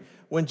 8,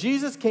 when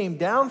Jesus came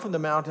down from the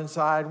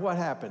mountainside, what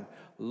happened?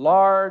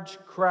 Large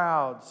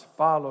crowds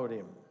followed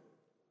him.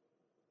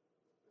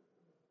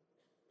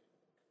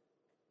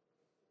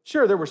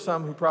 Sure, there were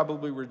some who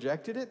probably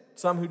rejected it,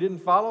 some who didn't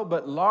follow,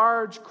 but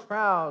large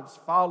crowds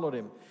followed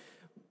him.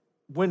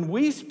 When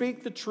we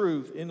speak the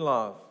truth in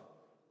love,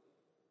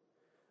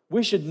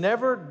 we should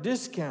never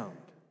discount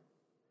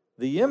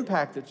the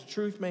impact that the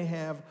truth may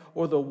have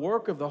or the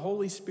work of the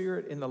Holy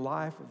Spirit in the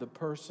life of the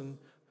person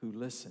who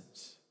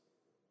listens.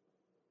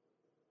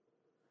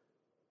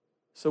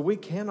 So we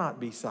cannot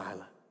be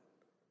silent.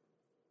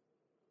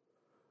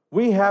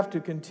 We have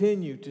to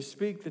continue to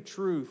speak the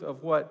truth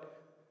of what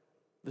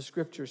the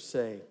Scriptures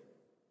say.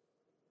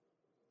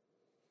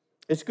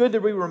 It's good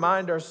that we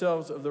remind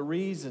ourselves of the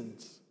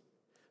reasons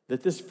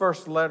that this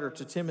first letter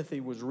to Timothy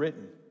was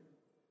written.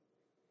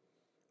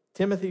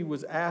 Timothy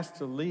was asked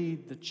to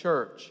lead the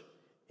church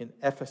in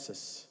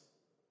Ephesus.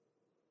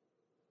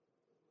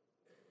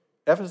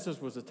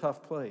 Ephesus was a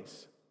tough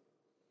place.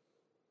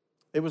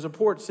 It was a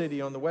port city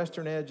on the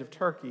western edge of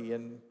Turkey,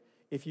 and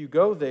if you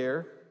go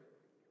there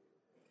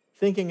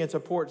thinking it's a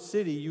port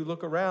city, you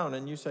look around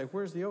and you say,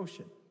 where's the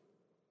ocean?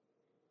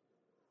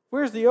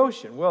 Where's the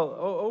ocean? Well,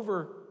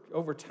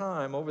 over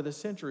time, over the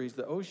centuries,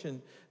 the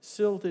ocean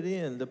silted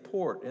in the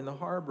port and the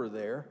harbor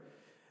there.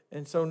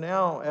 And so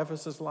now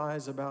Ephesus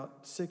lies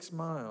about 6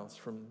 miles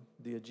from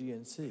the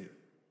Aegean Sea.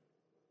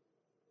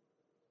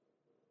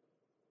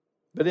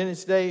 But in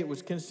its day, it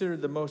was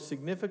considered the most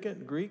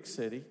significant Greek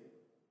city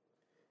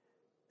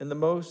and the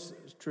most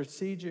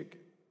strategic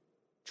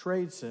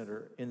trade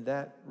center in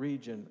that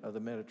region of the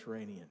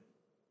Mediterranean.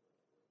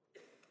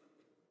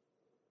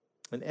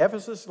 And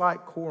Ephesus,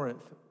 like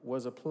Corinth,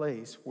 was a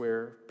place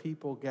where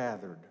people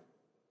gathered.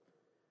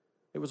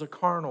 It was a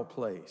carnal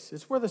place.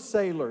 It's where the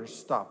sailors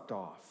stopped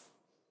off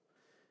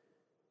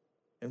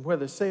and where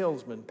the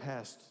salesmen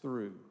passed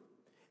through.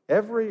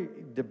 Every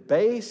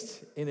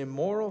debased and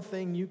immoral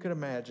thing you could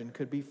imagine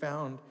could be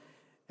found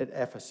at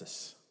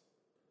Ephesus.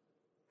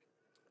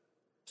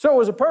 So it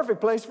was a perfect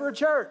place for a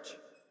church.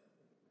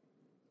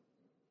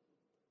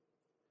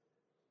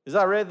 As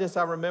I read this,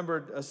 I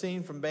remembered a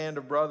scene from Band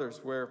of Brothers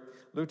where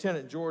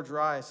Lieutenant George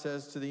Rice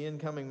says to the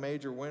incoming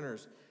Major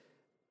Winters,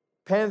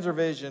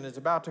 Panzervision is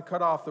about to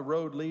cut off the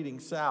road leading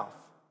south.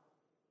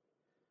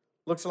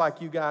 Looks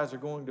like you guys are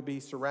going to be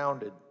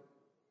surrounded.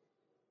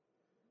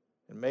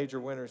 And Major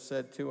Winters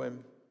said to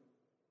him,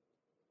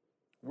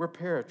 we're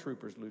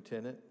paratroopers,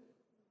 Lieutenant.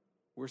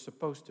 We're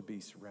supposed to be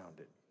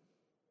surrounded.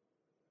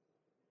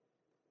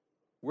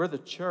 We're the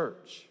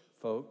church,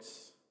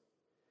 folks,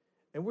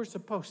 and we're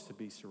supposed to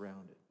be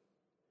surrounded.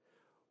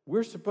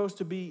 We're supposed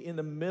to be in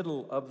the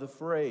middle of the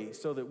fray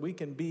so that we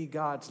can be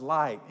God's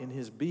light and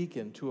his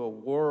beacon to a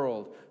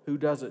world who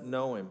doesn't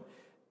know him.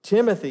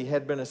 Timothy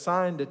had been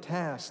assigned a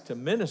task to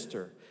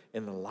minister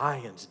in the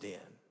lion's den.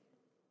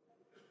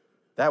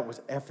 That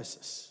was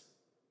Ephesus.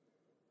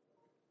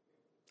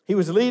 He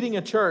was leading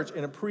a church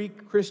in a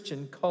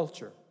pre-Christian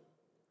culture.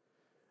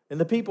 And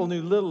the people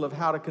knew little of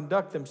how to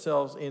conduct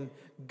themselves in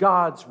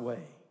God's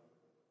way,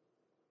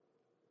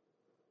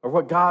 or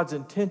what God's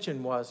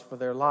intention was for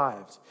their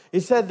lives.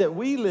 It said that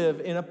we live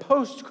in a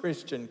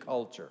post-Christian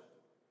culture.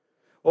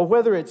 Well,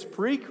 whether it's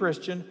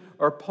pre-Christian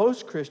or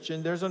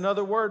post-Christian, there's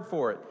another word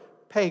for it: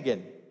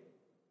 pagan.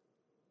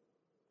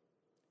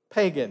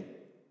 Pagan.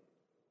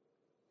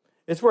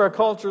 It's where a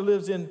culture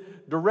lives in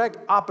direct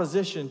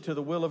opposition to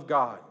the will of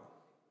God.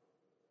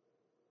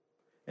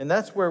 And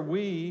that's where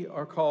we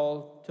are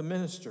called to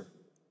minister.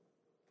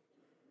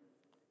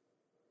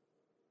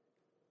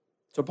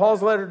 So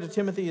Paul's letter to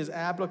Timothy is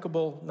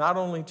applicable not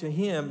only to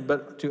him,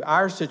 but to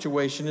our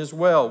situation as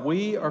well.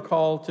 We are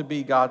called to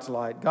be God's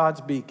light, God's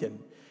beacon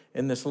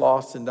in this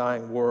lost and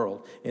dying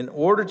world. In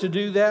order to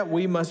do that,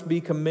 we must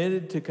be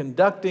committed to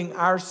conducting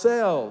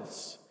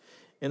ourselves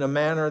in a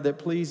manner that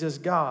pleases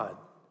God,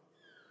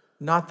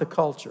 not the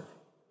culture.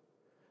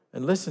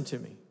 And listen to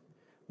me,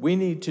 we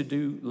need to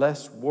do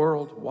less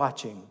world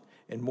watching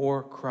and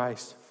more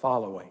Christ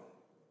following.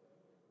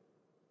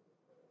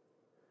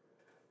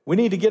 We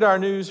need to get our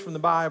news from the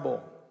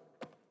Bible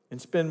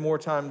and spend more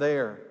time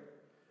there,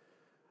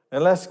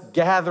 and less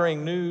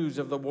gathering news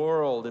of the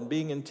world and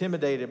being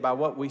intimidated by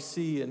what we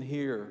see and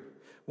hear.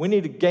 We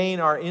need to gain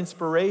our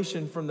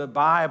inspiration from the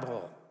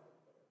Bible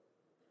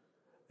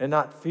and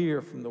not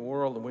fear from the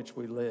world in which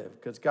we live,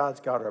 because God's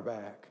got our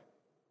back.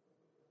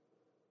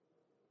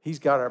 He's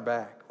got our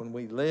back when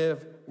we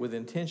live with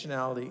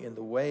intentionality in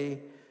the way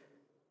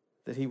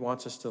that he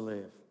wants us to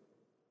live.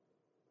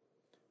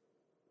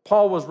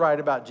 Paul was right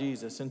about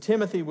Jesus, and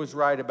Timothy was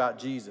right about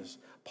Jesus.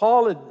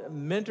 Paul had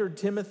mentored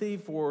Timothy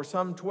for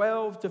some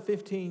 12 to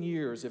 15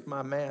 years, if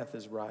my math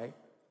is right.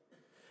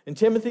 And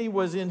Timothy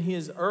was in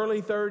his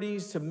early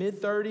 30s to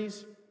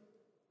mid-30s,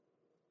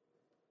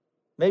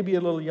 maybe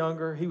a little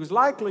younger. He was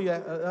likely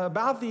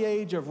about the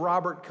age of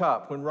Robert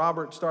Cupp when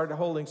Robert started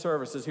holding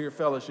services here at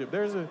Fellowship.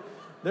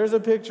 There's a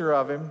picture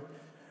of him.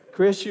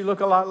 Chris, you look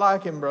a lot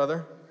like him,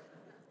 brother.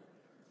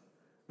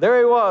 There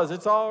he was.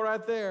 It's all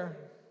right there.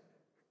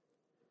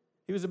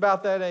 He was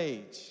about that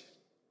age.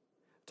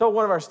 I told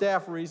one of our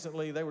staff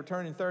recently, they were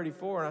turning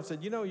 34, and I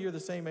said, you're the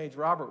same age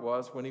Robert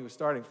was when he was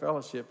starting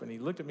Fellowship. And he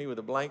looked at me with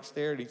a blank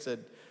stare, and he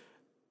said,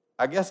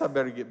 I guess I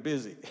better get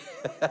busy.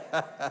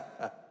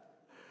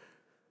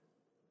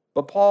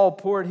 But Paul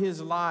poured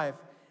his life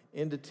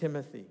into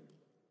Timothy.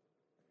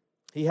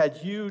 He had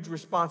huge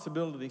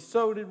responsibility.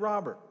 So did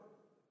Robert.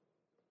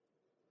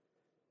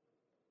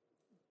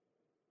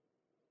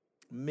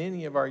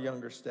 Many of our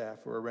younger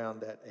staff were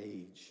around that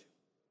age.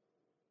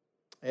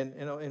 And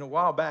in a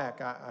while back,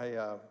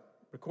 I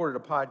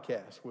recorded a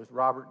podcast with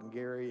Robert and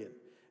Gary. And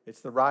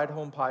it's the Ride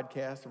Home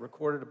podcast. I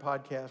recorded a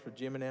podcast with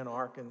Jim and Ann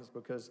Arkins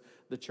because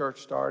the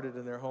church started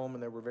in their home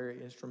and they were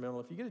very instrumental.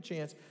 If you get a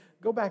chance,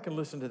 go back and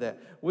listen to that.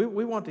 We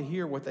want to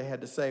hear what they had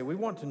to say. We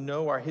want to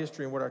know our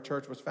history and what our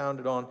church was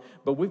founded on,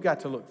 but we've got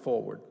to look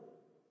forward.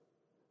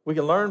 We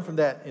can learn from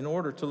that in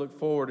order to look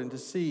forward and to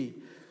see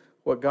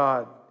what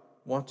God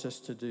wants us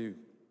to do.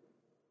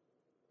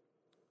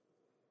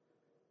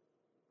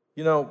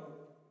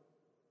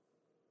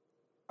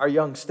 Our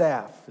young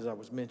staff, as I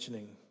was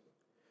mentioning,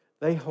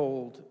 they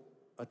hold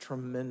a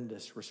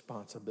tremendous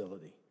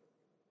responsibility.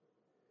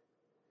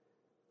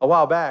 A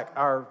while back,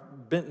 our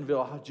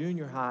Bentonville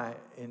junior high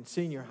and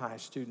senior high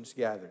students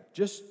gathered.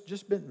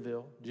 Just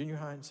Bentonville, junior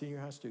high and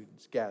senior high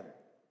students gathered.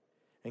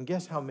 And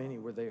guess how many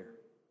were there?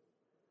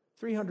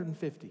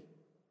 350.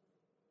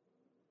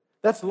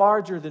 That's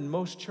larger than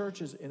most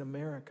churches in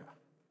America.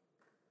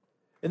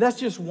 And that's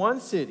just one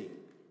city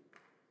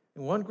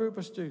and one group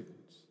of students.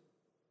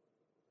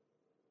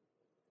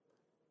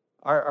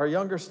 Our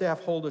younger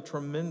staff hold a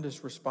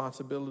tremendous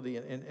responsibility,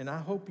 and I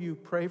hope you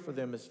pray for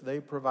them as they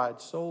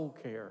provide soul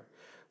care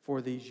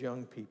for these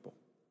young people.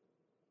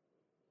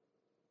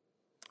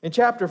 In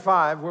chapter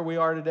 5, where we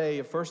are today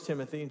of 1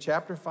 Timothy, in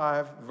chapter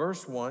 5,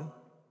 verse 1,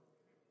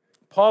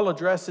 Paul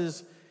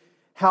addresses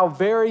how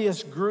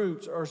various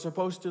groups are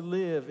supposed to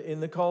live in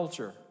the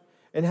culture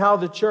and how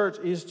the church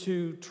is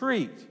to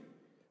treat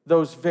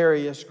those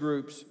various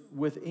groups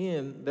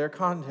within their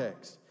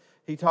context.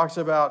 He talks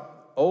about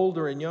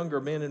older and younger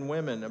men and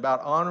women,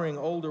 about honoring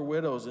older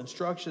widows,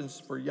 instructions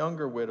for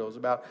younger widows,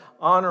 about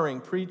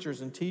honoring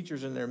preachers and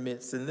teachers in their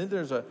midst. And then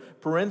there's a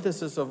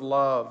parenthesis of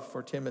love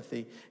for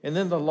Timothy. And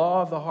then the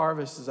law of the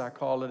harvest, as I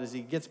call it, as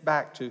he gets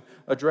back to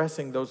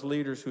addressing those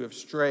leaders who have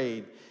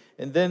strayed.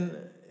 And then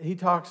he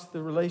talks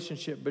the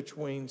relationship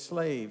between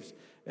slaves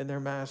and their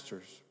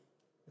masters.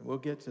 And we'll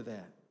get to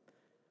that.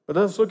 But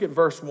let's look at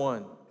verse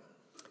 1.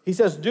 He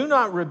says, "Do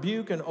not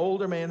rebuke an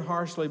older man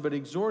harshly, but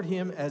exhort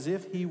him as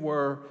if he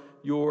were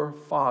your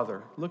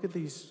father." Look at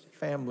these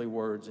family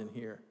words in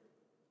here.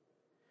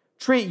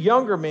 "Treat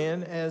younger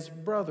men as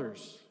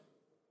brothers,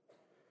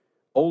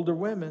 older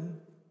women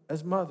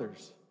as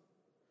mothers,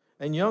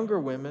 and younger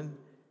women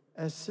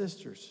as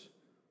sisters."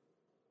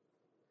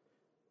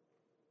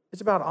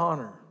 It's about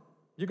honor.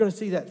 You're going to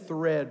see that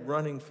thread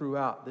running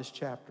throughout this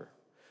chapter.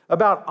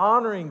 About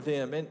honoring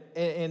them. And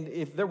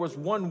if there was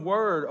one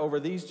word over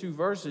these two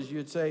verses,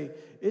 you'd say,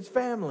 it's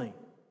family.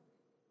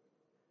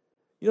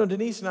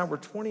 Denise and I were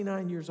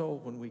 29 years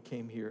old when we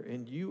came here,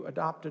 and you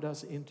adopted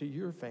us into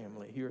your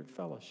family here at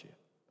Fellowship.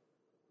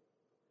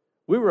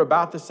 We were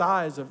about the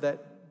size of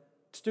that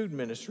student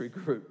ministry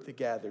group that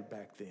gathered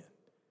back then.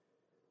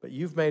 But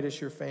you've made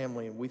us your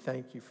family, and we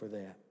thank you for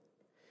that.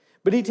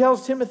 But he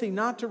tells Timothy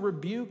not to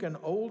rebuke an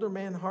older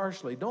man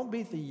harshly. Don't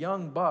beat the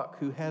young buck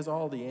who has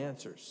all the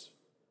answers.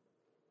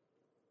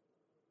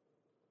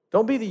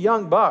 Don't be the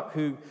young buck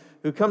who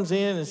comes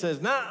in and says,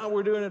 "Nah,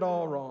 we're doing it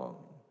all wrong."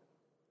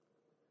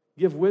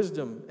 Give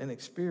wisdom and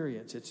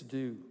experience its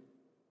due.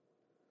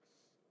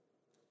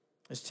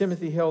 As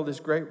Timothy held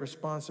this great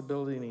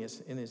responsibility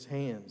in his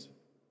hands,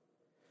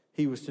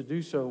 he was to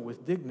do so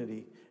with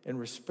dignity and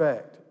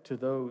respect to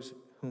those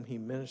whom he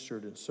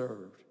ministered and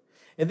served.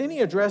 And then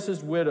he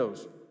addresses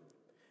widows.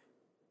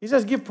 He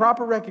says, give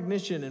proper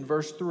recognition in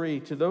verse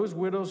 3 to those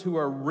widows who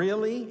are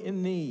really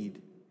in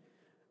need.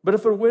 But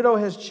if a widow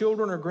has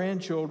children or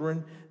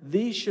grandchildren,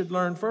 these should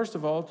learn, first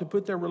of all, to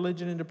put their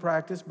religion into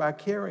practice by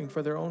caring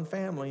for their own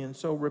family and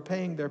so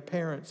repaying their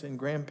parents and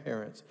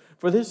grandparents.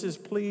 For this is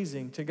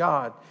pleasing to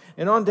God.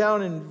 And on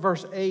down in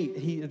verse 8,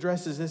 he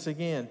addresses this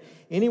again.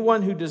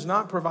 Anyone who does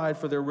not provide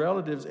for their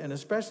relatives and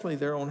especially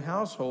their own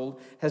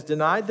household has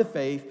denied the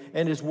faith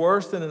and is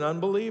worse than an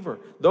unbeliever.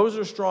 Those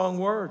are strong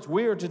words.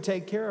 We are to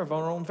take care of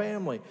our own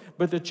family.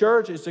 But the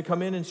church is to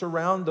come in and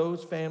surround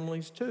those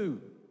families too.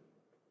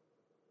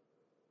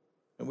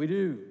 And we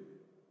do.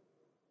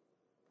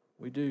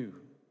 We do.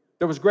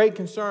 There was great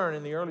concern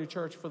in the early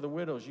church for the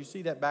widows. You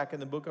see that back in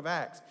the book of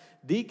Acts.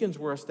 Deacons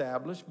were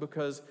established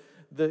because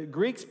the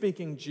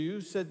Greek-speaking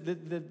Jews said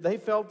that they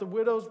felt the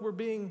widows were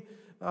being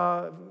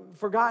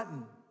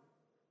forgotten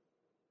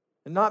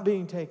and not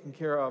being taken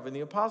care of. And the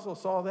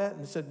apostles saw that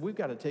and said, we've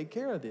got to take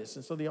care of this.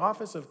 And so the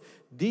office of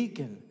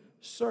deacon,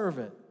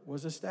 servant,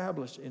 was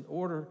established in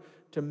order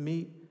to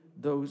meet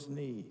those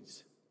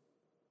needs.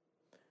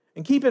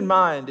 And keep in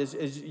mind,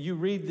 as you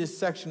read this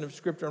section of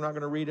Scripture, I'm not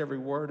going to read every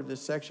word of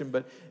this section,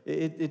 but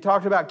it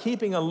talked about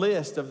keeping a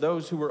list of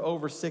those who were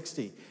over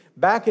 60.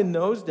 Back in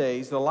those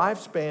days, the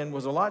lifespan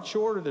was a lot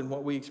shorter than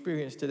what we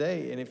experience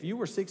today. And if you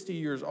were 60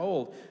 years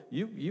old,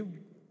 you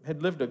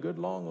had lived a good,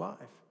 long life.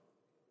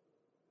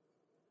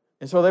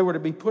 And so they were to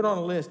be put on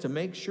a list to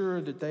make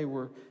sure that they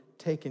were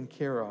taken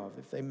care of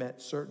if they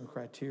met certain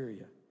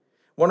criteria.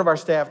 One of our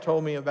staff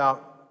told me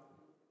about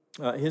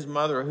his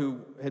mother who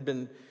had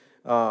been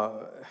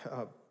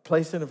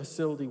placed in a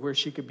facility where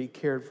she could be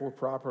cared for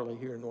properly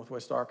here in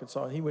Northwest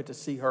Arkansas. And he went to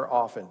see her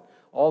often,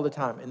 all the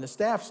time. And the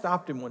staff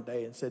stopped him one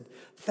day and said,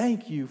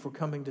 thank you for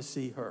coming to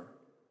see her.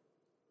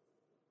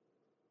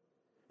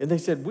 And they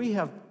said, we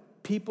have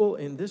people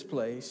in this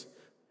place,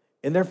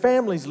 and their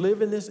families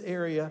live in this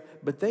area,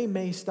 but they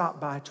may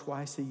stop by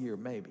twice a year,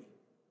 maybe.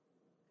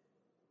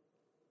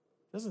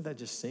 Doesn't that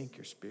just sink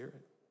your spirit?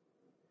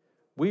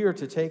 We are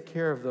to take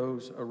care of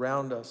those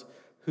around us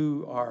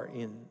who are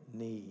in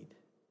need.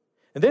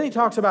 And then he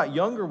talks about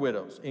younger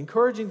widows,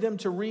 encouraging them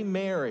to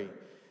remarry,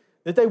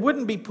 that they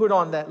wouldn't be put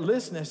on that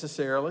list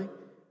necessarily.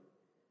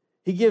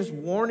 He gives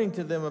warning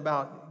to them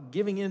about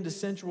giving in to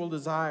sensual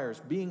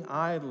desires, being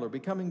idle, or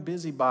becoming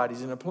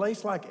busybodies. In a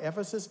place like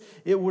Ephesus,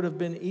 it would have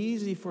been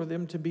easy for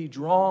them to be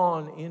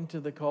drawn into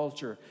the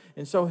culture.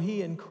 And so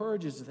he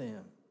encourages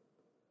them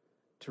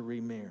to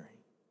remarry.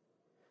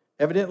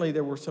 Evidently,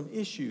 there were some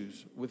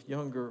issues with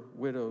younger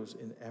widows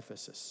in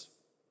Ephesus.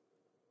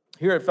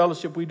 Here at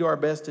Fellowship, we do our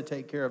best to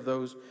take care of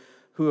those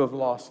who have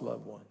lost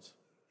loved ones.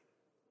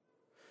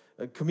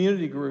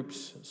 Community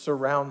groups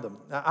surround them.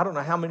 Now, I don't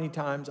know how many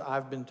times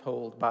I've been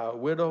told by a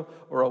widow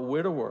or a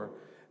widower,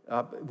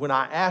 when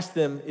I ask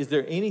them, is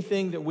there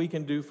anything that we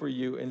can do for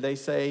you? And they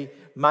say,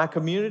 my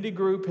community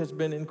group has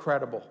been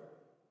incredible.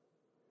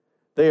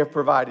 They have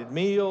provided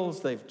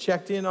meals, they've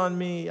checked in on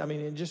me. I mean,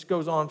 it just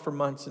goes on for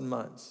months and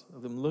months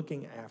of them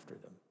looking after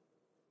them.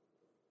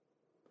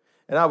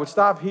 And I would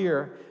stop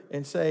here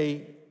and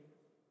say,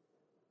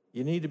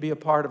 you need to be a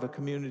part of a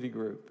community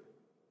group.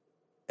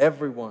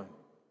 Everyone.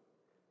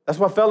 That's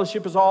what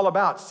fellowship is all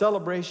about,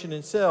 celebration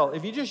and cell.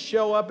 If you just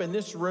show up in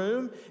this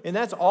room and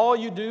that's all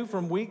you do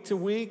from week to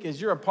week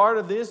is you're a part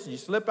of this, you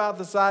slip out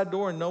the side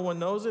door and no one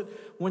knows it,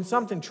 when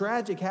something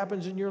tragic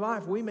happens in your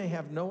life, we may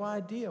have no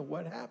idea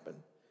what happened.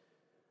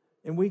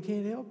 And we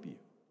can't help you.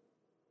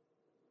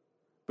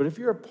 But if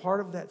you're a part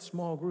of that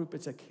small group,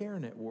 it's a care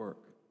network.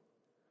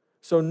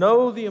 So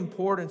know the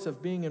importance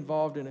of being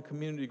involved in a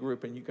community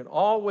group. And you can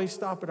always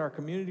stop at our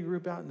community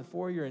group out in the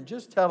foyer and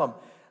just tell them,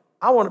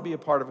 I want to be a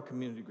part of a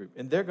community group.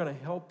 And they're going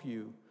to help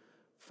you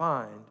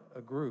find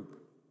a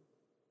group.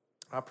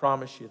 I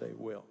promise you they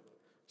will.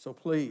 So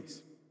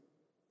please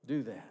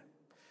do that.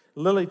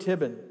 Lily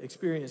Tibbin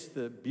experienced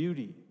the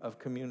beauty of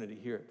community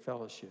here at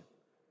Fellowship.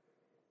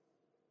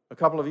 A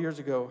couple of years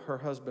ago, her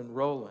husband,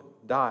 Roland,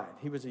 died.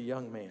 He was a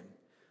young man.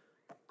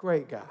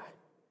 Great guy.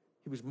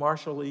 He was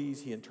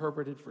Marshallese. He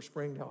interpreted for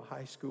Springdale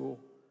High School.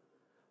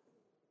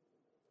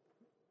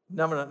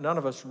 None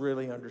of us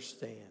really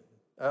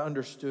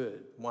understood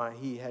why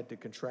he had to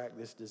contract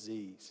this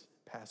disease,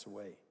 pass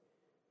away.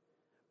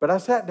 But I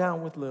sat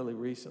down with Lily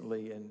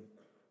recently, and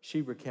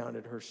she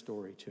recounted her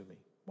story to me.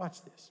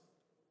 Watch this.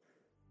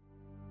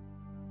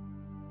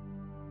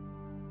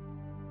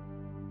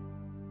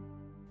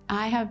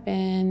 I have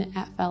been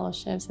at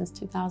Fellowship since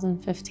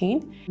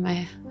 2015.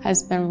 My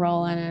husband,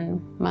 Roland,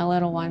 and my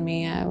little one,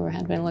 Mia,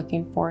 had been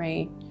looking for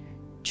a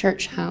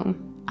church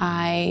home.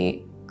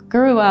 I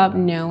grew up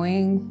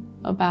knowing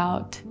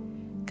about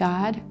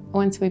God.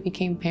 Once we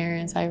became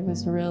parents, I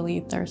was really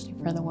thirsty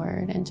for the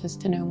Word and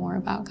just to know more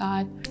about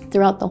God.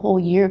 Throughout the whole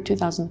year of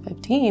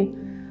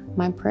 2015,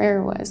 my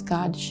prayer was,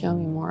 God, show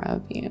me more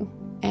of you.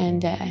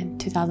 And in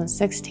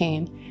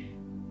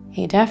 2016,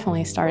 He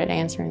definitely started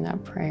answering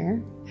that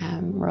prayer.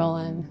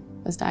 Roland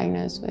was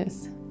diagnosed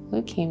with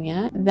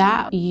leukemia.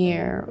 That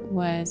year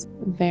was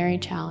very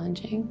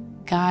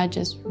challenging. God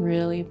just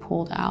really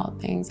pulled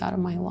out things out of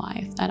my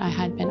life that I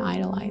had been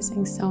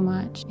idolizing so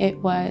much. It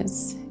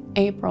was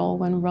April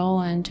when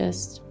Roland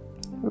just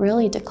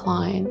really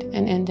declined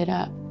and ended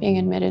up being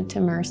admitted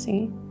to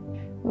Mercy.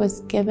 Was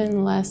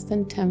given less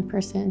than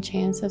 10%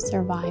 chance of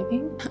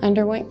surviving.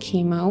 Underwent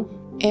chemo.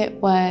 It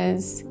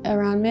was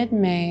around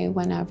mid-May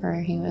whenever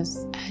he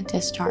was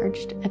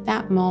discharged. At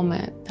that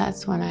moment,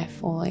 that's when I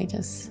fully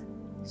just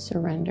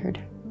surrendered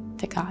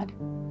to God.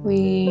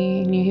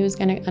 We knew he was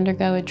going to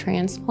undergo a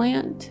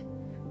transplant.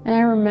 And I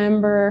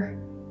remember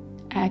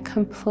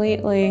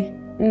completely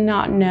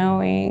not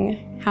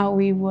knowing how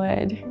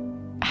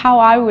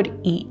I would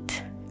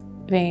eat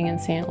being in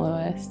St.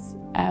 Louis.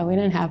 We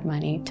didn't have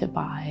money to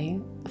buy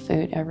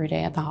food every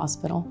day at the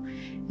hospital,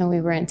 and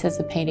we were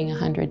anticipating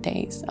 100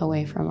 days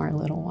away from our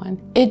little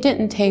one. It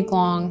didn't take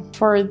long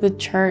for the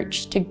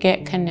church to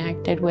get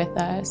connected with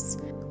us.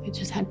 We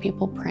just had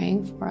people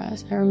praying for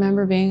us. I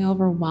remember being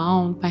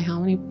overwhelmed by how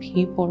many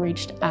people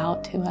reached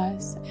out to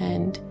us,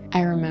 and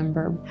I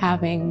remember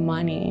having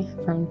money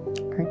from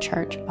our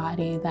church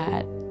body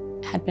that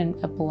had been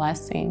a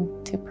blessing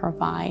to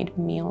provide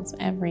meals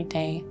every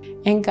day.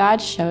 And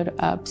God showed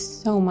up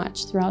so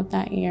much throughout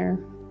that year.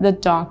 The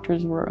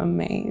doctors were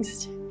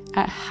amazed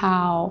at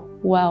how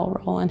well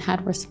Roland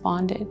had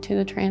responded to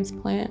the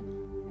transplant.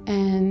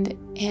 And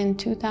in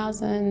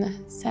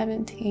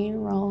 2017,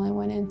 Roland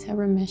went into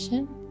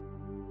remission.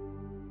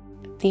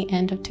 At the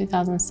end of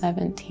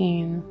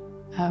 2017,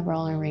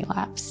 Roland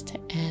relapsed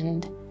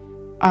and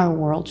our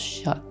world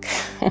shook.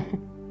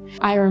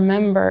 I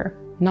remember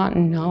not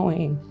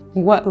knowing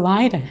what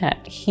lied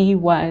ahead. He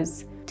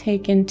was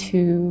taken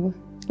to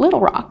Little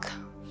Rock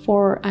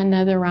for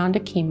another round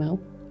of chemo.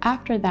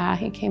 After that,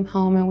 he came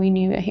home and we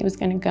knew that he was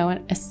going to go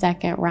in a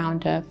second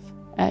round of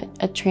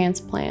a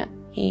transplant.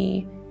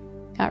 He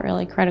got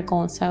really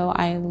critical, and so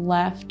I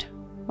left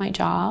my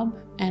job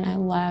and I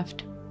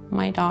left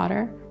my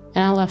daughter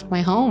and I left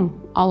my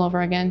home all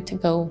over again to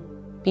go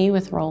be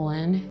with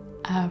Roland.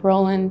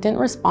 Roland didn't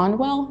respond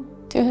well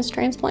to his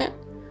transplant.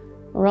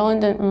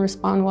 Roland didn't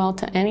respond well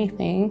to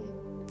anything.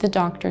 The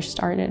doctor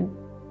started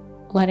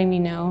letting me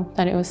know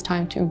that it was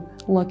time to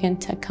look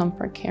into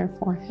comfort care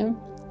for him.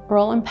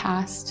 Roland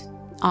passed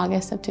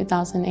August of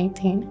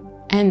 2018,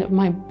 and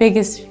my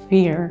biggest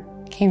fear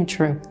came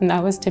true, and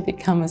that was to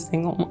become a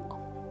single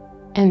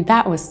mom. And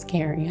that was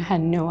scary. I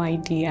had no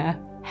idea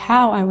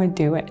how I would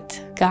do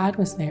it. God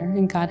was there,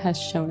 and God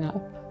has shown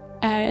up.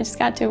 I just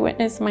got to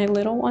witness my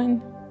little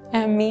one,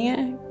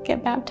 Mia,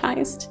 get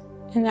baptized.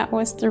 And that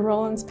was through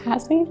Roland's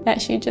passing,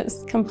 that she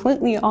just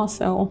completely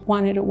also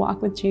wanted to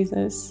walk with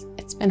Jesus.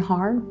 It's been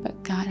hard,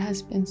 but God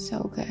has been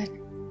so good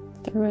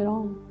through it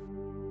all.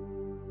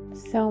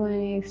 So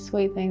many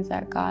sweet things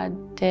that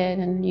God did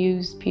and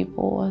used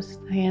people as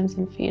the hands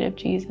and feet of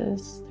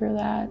Jesus through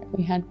that.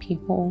 We had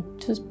people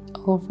just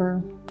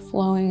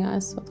overflowing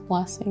us with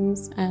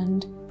blessings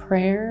and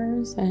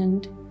prayers,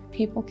 and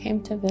people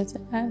came to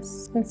visit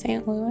us in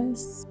St.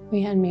 Louis.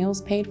 We had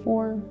meals paid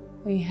for.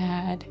 We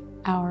had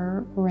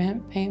our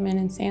rent payment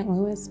in St.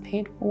 Louis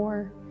paid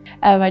for.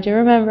 I do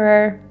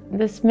remember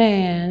this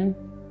man,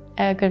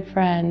 a good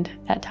friend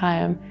at that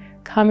time,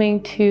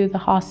 coming to the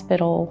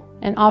hospital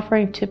and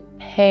offering to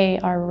pay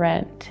our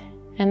rent.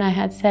 And I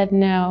had said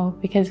no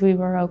because we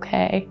were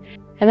okay.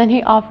 And then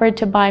he offered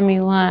to buy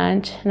me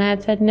lunch, and I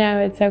had said no,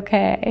 it's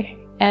okay.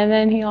 And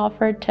then he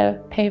offered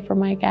to pay for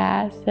my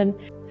gas, and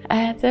I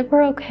had said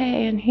we're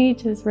okay. And he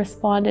just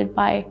responded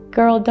by,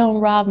 "Girl, don't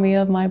rob me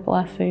of my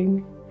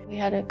blessing." We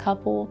had a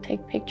couple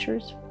take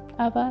pictures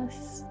of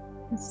us.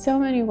 In so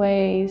many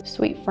ways,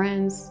 sweet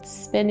friends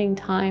spending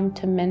time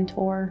to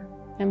mentor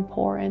and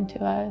pour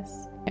into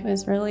us. It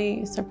was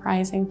really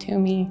surprising to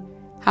me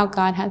how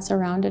God had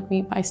surrounded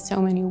me by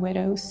so many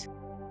widows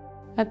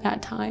at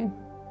that time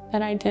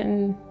that I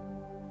didn't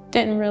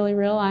really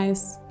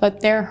realize.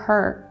 But their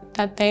hurt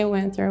that they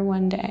went through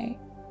one day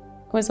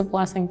was a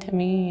blessing to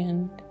me,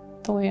 and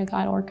the way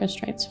God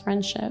orchestrates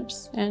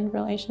friendships and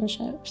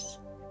relationships.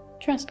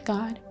 Trust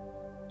God,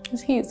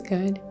 because He is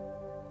good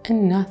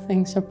and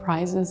nothing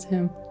surprises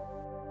Him.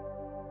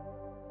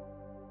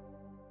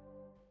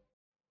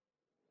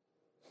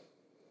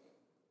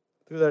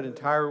 Through that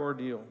entire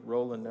ordeal,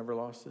 Roland never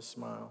lost his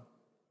smile,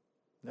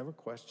 never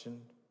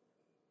questioned.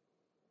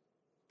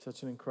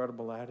 Such an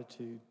incredible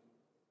attitude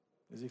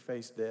as he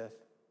faced death.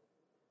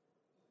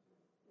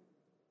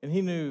 And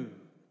he knew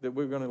that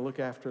we were going to look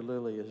after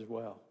Lily as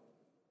well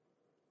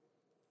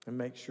and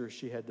make sure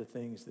she had the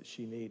things that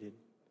she needed.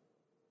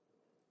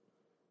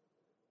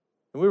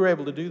 And we were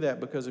able to do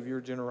that because of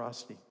your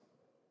generosity.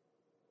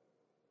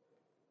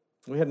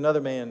 We had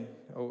another man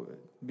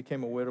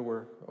became a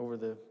widower over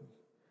the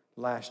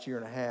last year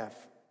and a half.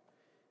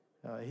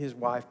 His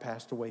wife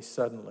passed away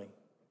suddenly.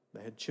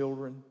 They had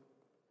children.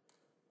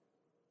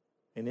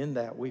 And in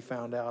that, we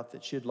found out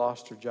that she had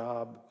lost her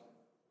job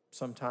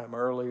sometime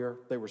earlier.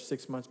 They were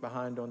 6 months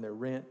behind on their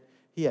rent.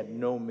 He had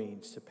no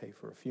means to pay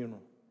for a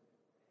funeral.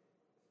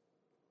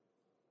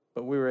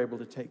 But we were able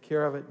to take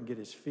care of it and get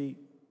his feet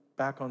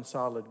back on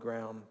solid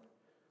ground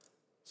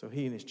so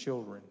he and his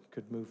children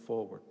could move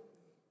forward.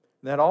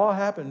 And that all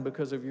happened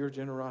because of your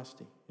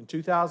generosity. In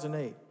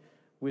 2008,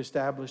 we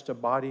established a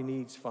body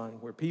needs fund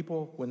where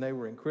people, when they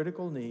were in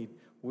critical need,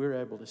 we were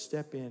able to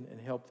step in and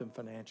help them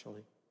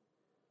financially.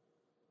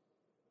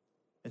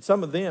 And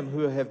some of them who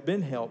have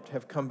been helped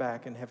have come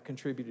back and have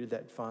contributed to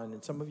that fund,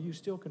 and some of you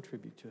still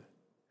contribute to it.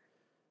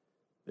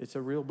 It's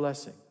a real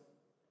blessing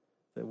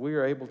that we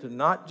are able to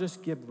not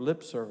just give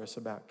lip service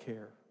about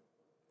care,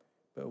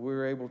 but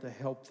we're able to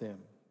help them.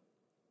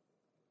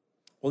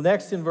 Well,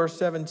 next in verse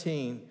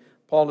 17,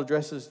 Paul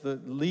addresses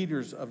the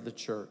leaders of the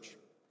church.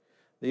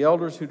 The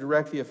elders who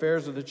direct the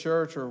affairs of the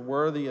church are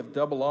worthy of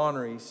double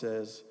honor, he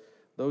says.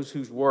 those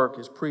whose work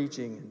is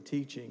preaching and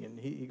teaching. And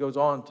he goes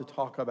on to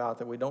talk about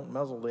that we don't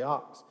muzzle the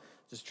ox,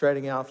 just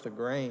treading out the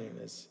grain.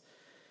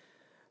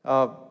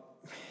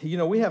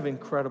 We have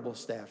incredible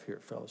staff here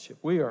at Fellowship.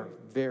 We are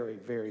very,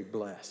 very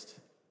blessed.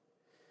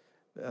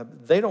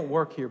 They don't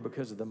work here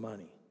because of the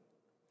money.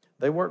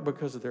 They work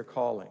because of their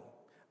calling.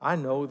 I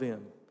know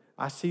them.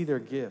 I see their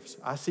gifts.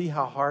 I see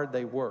how hard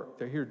they work.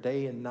 They're here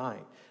day and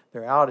night.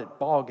 They're out at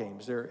ball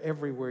games. They're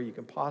everywhere you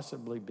can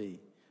possibly be,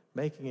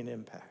 making an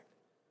impact.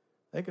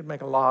 They could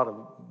make a lot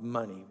of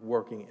money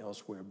working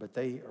elsewhere, but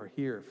they are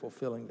here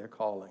fulfilling their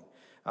calling.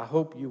 I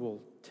hope you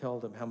will tell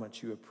them how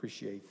much you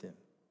appreciate them.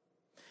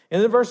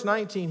 And in verse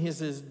 19, he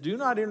says, do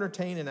not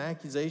entertain an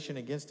accusation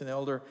against an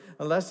elder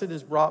unless it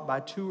is brought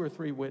by 2 or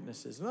 3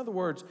 witnesses. In other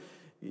words,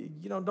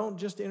 don't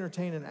just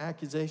entertain an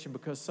accusation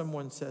because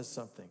someone says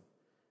something.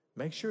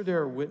 Make sure there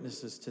are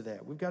witnesses to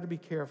that. We've got to be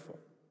careful.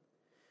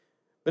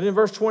 But in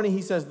verse 20,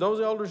 he says, those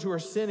elders who are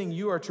sinning,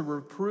 you are to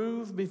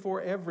reprove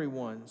before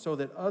everyone so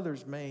that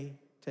others may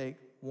take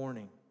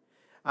warning.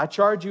 I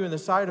charge you in the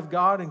sight of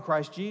God and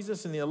Christ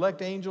Jesus and the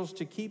elect angels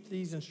to keep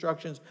these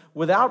instructions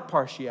without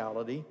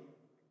partiality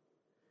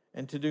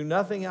and to do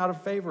nothing out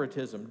of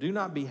favoritism. Do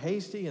not be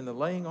hasty in the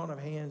laying on of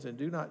hands and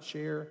do not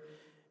share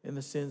in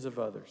the sins of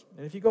others.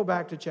 And if you go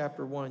back to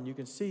chapter 1, you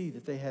can see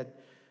that they had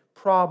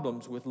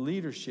problems with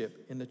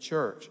leadership in the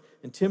church.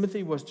 And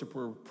Timothy was to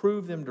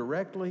reprove them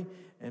directly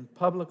and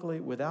publicly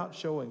without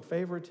showing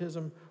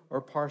favoritism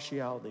or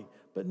partiality.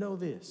 But know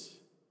this,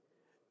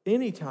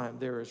 anytime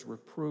there is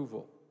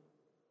reproval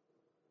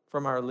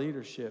from our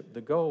leadership,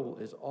 the goal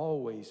is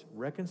always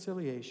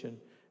reconciliation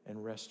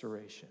and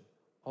restoration.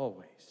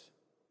 Always.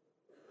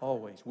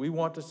 Always. We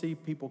want to see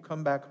people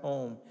come back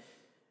home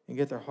and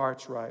get their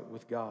hearts right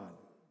with God.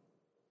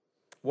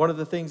 One of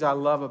the things I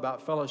love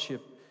about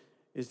Fellowship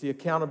is the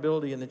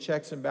accountability and the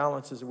checks and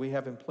balances that we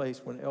have in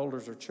place when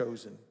elders are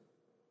chosen.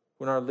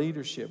 When our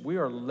leadership, we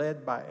are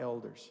led by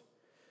elders.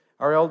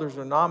 Our elders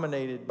are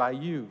nominated by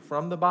you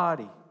from the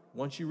body.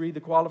 Once you read the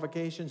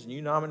qualifications and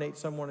you nominate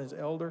someone as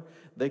elder,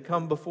 they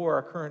come before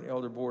our current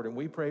elder board, and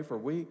we pray for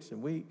weeks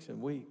and weeks and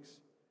weeks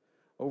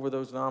over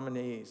those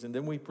nominees. And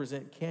then we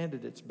present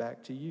candidates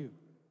back to you.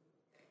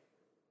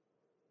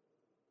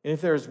 And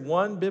if there's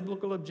one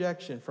biblical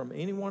objection from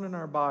anyone in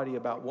our body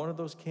about one of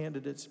those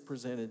candidates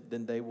presented,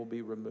 then they will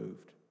be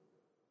removed.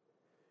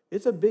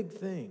 It's a big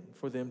thing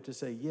for them to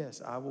say,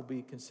 yes, I will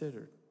be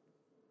considered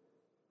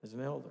as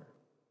an elder.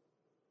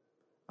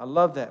 I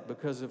love that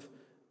because of,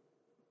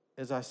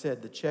 as I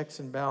said, the checks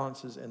and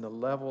balances and the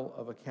level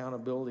of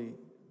accountability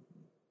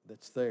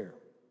that's there.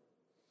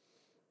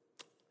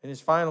 And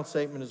his final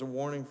statement is a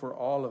warning for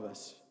all of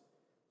us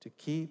to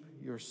keep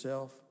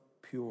yourself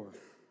pure.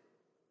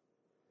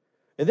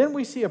 And then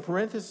we see a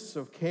parenthesis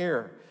of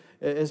care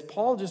as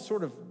Paul just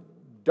sort of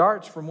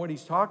darts from what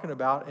he's talking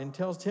about and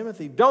tells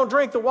Timothy, don't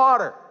drink the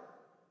water.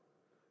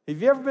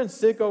 Have you ever been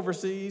sick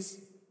overseas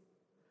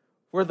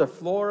where the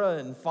flora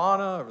and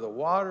fauna or the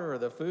water or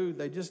the food,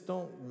 they just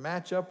don't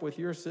match up with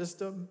your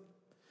system?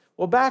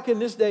 Well, back in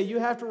this day, you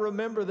have to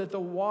remember that the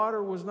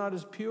water was not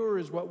as pure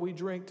as what we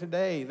drink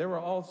today. There were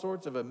all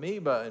sorts of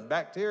amoeba and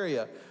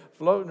bacteria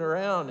floating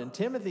around, and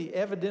Timothy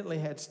evidently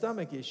had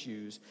stomach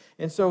issues.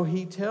 And so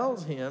he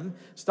tells him,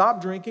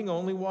 stop drinking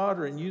only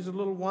water and use a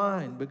little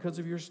wine because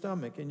of your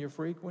stomach and your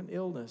frequent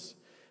illness.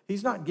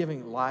 He's not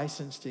giving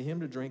license to him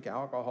to drink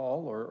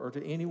alcohol or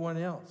to anyone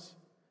else.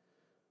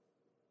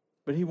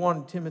 But he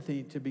wanted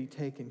Timothy to be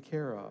taken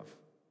care of.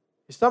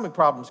 His stomach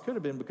problems could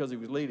have been because he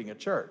was leading a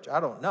church.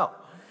 I don't know.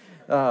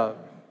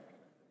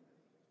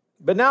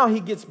 But now he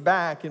gets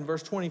back in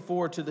verse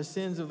 24 to the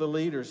sins of the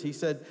leaders. He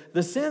said,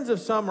 the sins of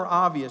some are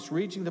obvious,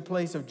 reaching the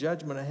place of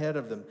judgment ahead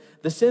of them.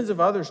 The sins of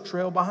others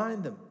trail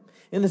behind them.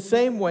 In the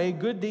same way,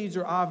 good deeds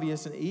are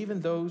obvious, and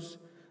even those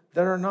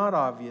that are not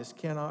obvious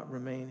cannot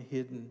remain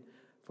hidden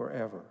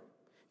forever.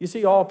 You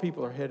see, all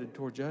people are headed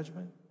toward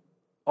judgment.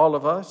 All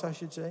of us, I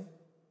should say.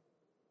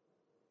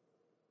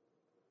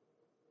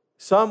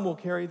 Some will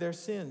carry their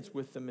sins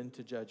with them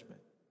into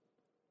judgment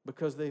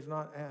because they've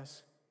not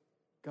asked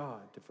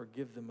God to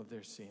forgive them of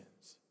their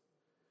sins.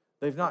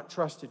 They've not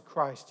trusted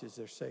Christ as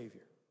their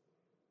Savior.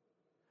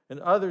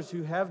 And others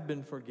who have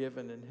been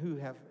forgiven and who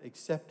have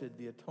accepted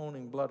the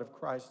atoning blood of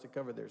Christ to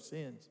cover their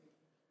sins,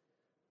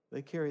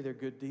 they carry their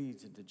good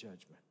deeds into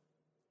judgment.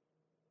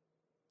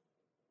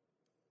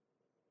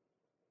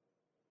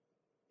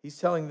 He's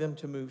telling them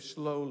to move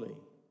slowly,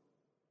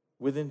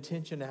 with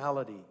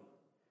intentionality,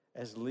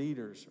 as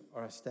leaders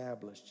are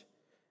established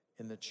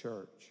in the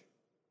church.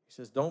 He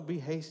says, don't be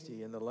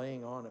hasty in the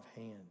laying on of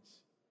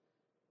hands.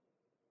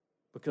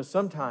 Because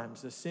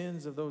sometimes the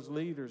sins of those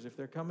leaders, if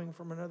they're coming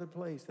from another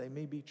place, they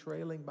may be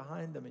trailing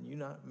behind them and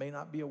you may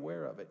not be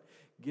aware of it.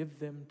 Give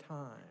them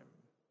time.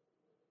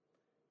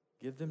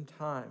 Give them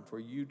time for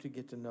you to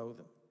get to know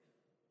them.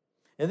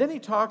 And then he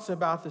talks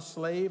about the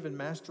slave and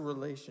master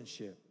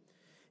relationship.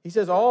 He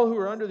says, all who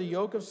are under the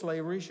yoke of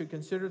slavery should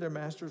consider their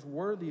masters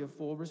worthy of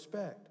full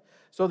respect,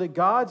 so that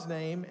God's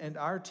name and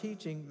our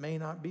teaching may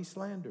not be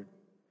slandered.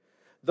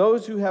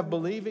 Those who have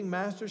believing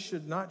masters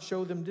should not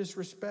show them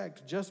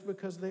disrespect just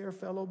because they are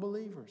fellow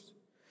believers.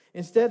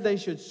 Instead, they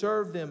should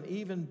serve them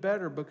even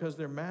better because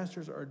their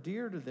masters are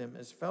dear to them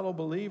as fellow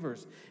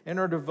believers and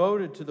are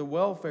devoted to the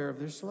welfare of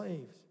their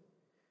slaves.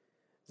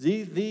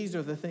 These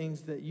are the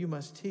things that you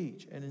must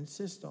teach and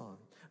insist on.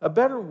 A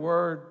better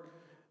word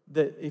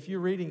that if you're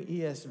reading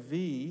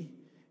ESV,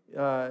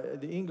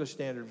 the English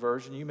Standard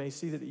Version, you may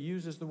see that it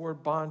uses the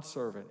word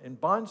bondservant. And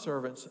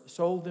bondservants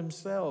sold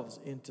themselves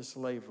into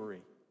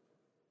slavery.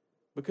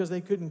 Because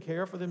they couldn't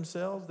care for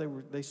themselves,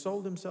 they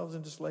sold themselves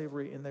into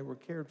slavery and they were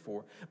cared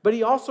for. But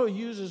he also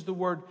uses the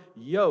word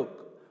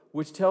yoke,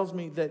 which tells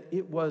me that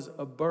it was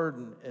a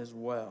burden as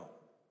well.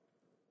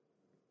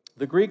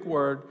 The Greek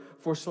word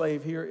for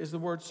slave here is the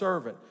word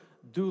servant,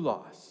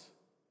 doulos.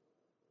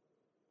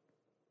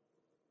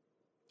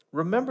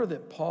 Remember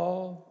that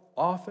Paul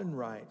often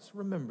writes,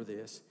 remember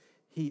this,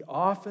 he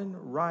often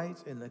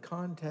writes in the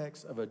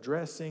context of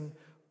addressing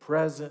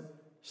present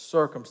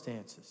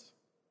circumstances.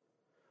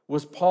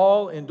 Was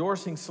Paul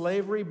endorsing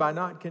slavery by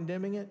not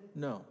condemning it?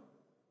 No.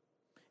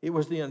 It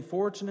was the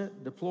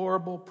unfortunate,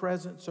 deplorable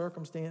present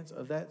circumstance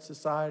of that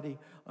society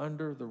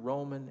under the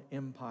Roman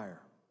Empire.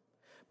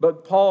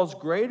 But Paul's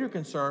greater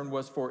concern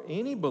was for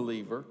any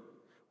believer,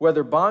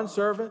 whether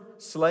bondservant,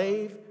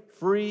 slave,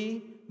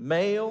 free,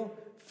 male,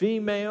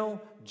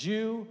 female,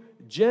 Jew,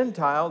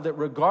 Gentile, that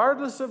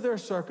regardless of their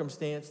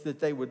circumstance, that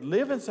they would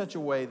live in such a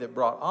way that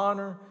brought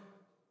honor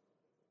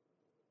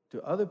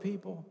to other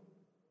people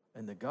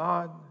and the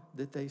God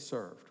that they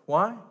served.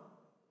 Why?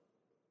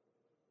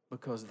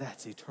 Because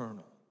that's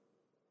eternal.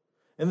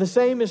 And the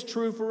same is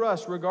true for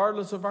us,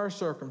 regardless of our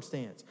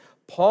circumstance.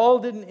 Paul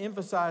didn't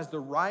emphasize the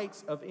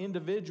rights of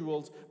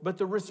individuals, but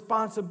the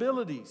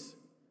responsibilities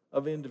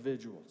of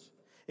individuals.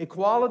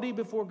 Equality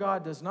before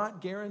God does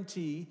not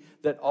guarantee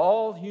that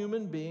all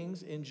human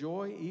beings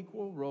enjoy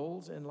equal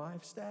roles in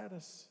life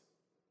status.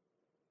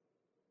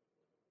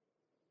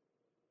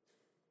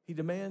 He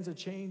demands a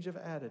change of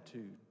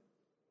attitude.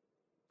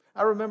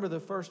 I remember the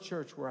first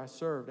church where I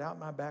served. Out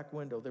my back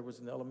window, there was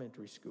an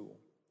elementary school.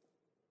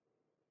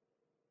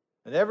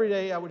 And every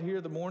day I would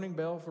hear the morning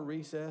bell for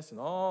recess, and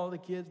all the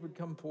kids would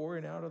come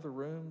pouring out of the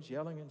rooms,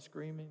 yelling and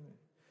screaming,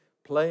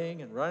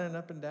 playing and running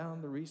up and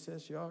down the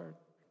recess yard.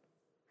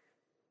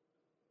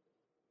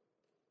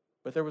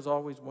 But there was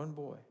always one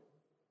boy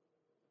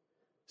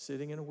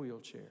sitting in a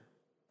wheelchair,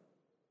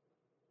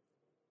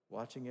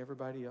 watching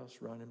everybody else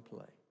run and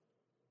play.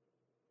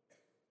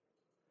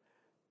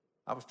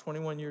 I was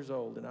 21 years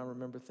old, and I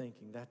remember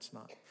thinking, that's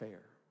not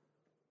fair.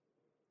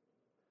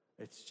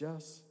 It's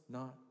just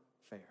not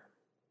fair.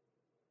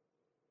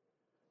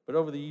 But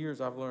over the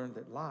years, I've learned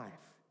that life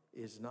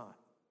is not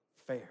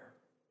fair.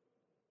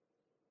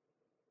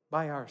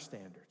 By our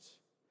standards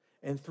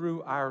and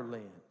through our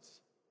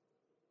lens.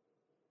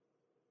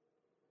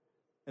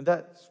 And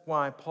that's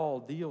why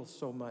Paul deals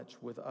so much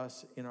with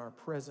us in our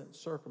present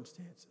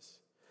circumstances.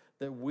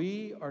 That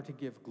we are to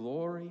give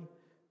glory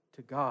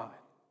to God.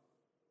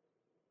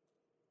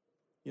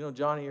 You know,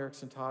 Johnny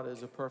Erickson Tata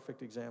is a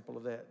perfect example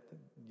of that.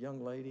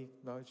 Young lady,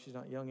 no, she's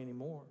not young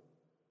anymore.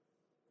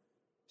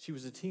 She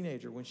was a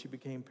teenager when she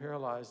became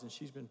paralyzed, and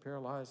she's been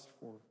paralyzed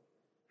for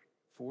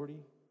 40,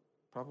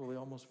 probably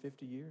almost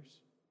 50 years.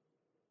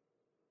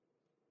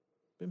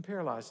 Been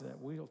paralyzed in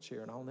that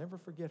wheelchair, and I'll never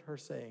forget her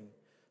saying,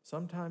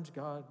 sometimes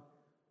God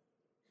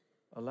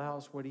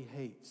allows what he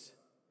hates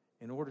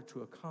in order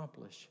to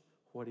accomplish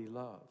what he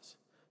loves.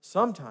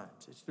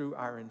 Sometimes it's through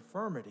our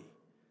infirmity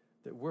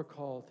that we're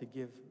called to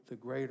give the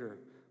greater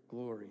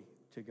glory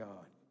to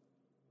God.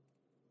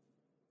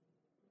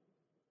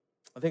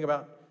 I think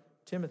about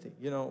Timothy.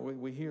 You know,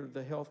 we hear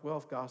the health,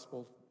 wealth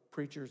gospel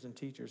preachers and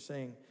teachers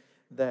saying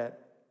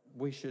that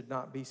we should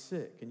not be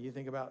sick. And you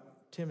think about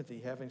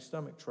Timothy having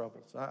stomach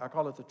troubles. I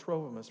call it the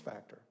Trophimus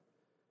factor.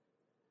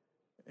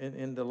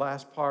 In the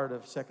last part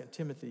of 2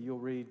 Timothy, you'll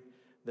read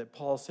that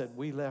Paul said,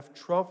 we left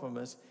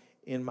Trophimus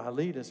in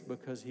Miletus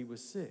because he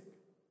was sick.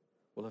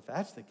 Well, if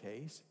that's the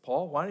case,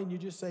 Paul, why didn't you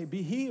just say,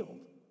 be healed?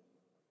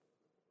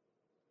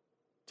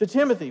 To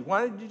Timothy,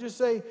 why didn't you just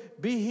say,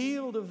 be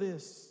healed of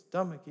this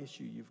stomach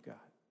issue you've got?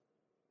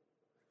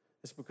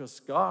 It's because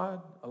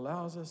God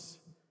allows us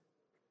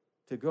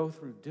to go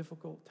through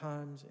difficult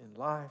times in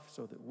life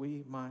so that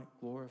we might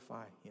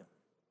glorify him.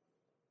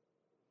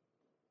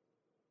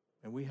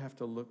 And we have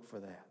to look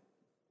for that.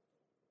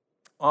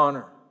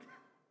 Honor.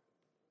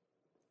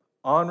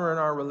 Honor in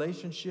our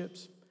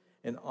relationships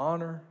and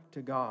honor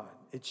to God.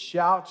 It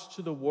shouts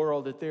to the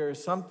world that there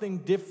is something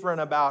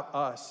different about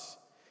us.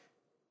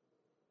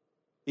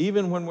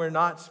 Even when we're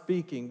not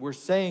speaking, we're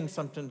saying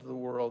something to the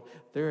world.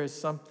 There is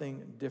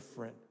something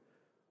different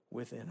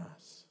within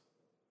us.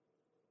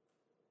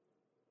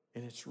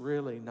 And it's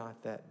really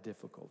not that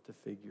difficult to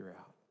figure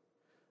out.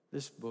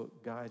 This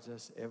book guides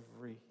us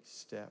every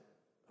step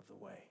of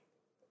the way.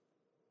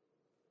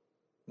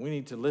 We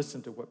need to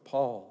listen to what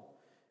Paul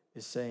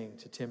is saying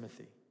to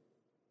Timothy.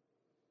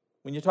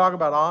 When you talk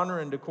about honor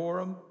and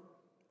decorum,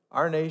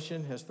 our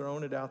nation has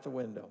thrown it out the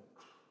window.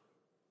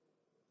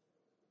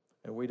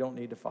 And we don't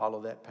need to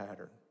follow that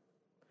pattern.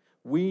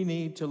 We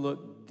need to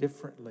look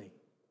differently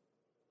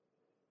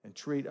and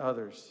treat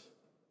others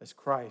as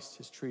Christ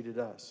has treated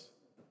us.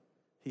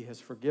 He has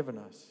forgiven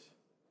us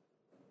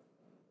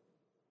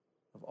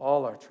of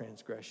all our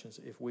transgressions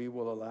if we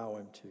will allow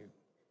Him to.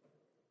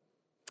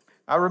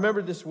 I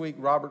remember this week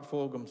Robert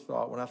Fulgham's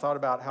thought when I thought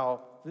about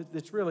how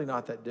it's really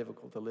not that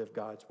difficult to live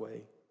God's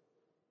way.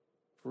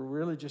 If we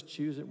really just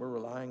choose it, we're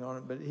relying on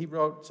it. But he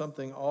wrote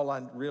something, all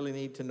I really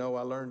need to know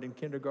I learned in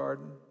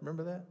kindergarten.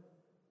 Remember that?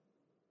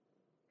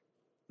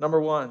 Number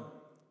 1,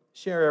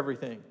 share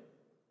everything.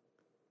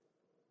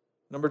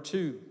 Number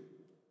 2,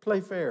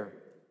 play fair.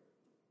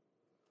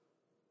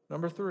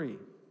 Number 3,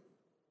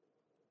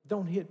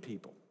 don't hit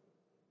people.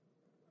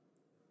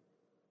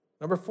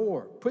 Number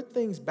 4, put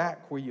things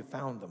back where you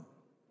found them.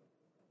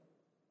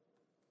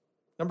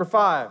 Number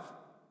 5,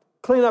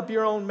 clean up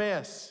your own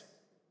mess.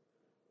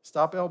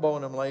 Stop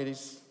elbowing them,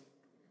 ladies.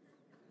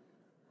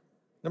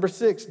 Number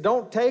 6,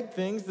 don't take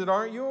things that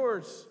aren't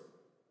yours.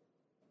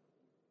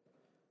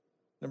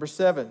 Number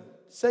 7,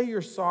 say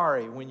you're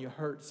sorry when you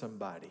hurt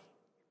somebody.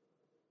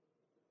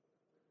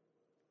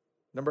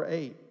 Number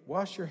 8,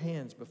 wash your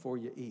hands before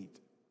you eat.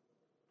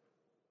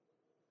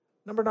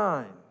 Number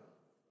 9,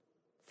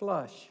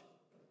 flush.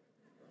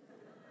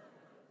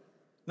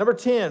 Number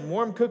 10,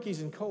 warm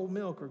cookies and cold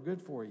milk are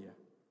good for you.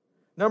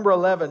 Number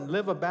 11,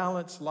 live a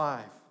balanced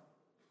life.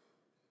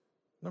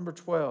 Number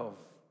 12,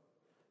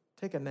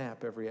 take a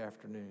nap every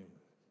afternoon.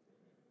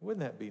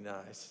 Wouldn't that be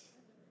nice?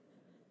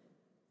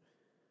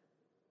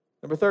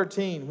 Number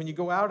 13, when you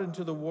go out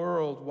into the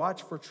world,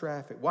 watch for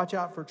traffic. Watch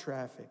out for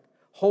traffic.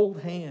 Hold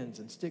hands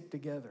and stick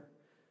together.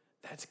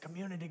 That's a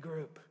community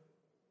group.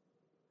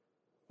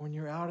 When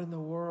you're out in the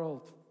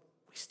world,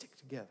 we stick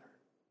together.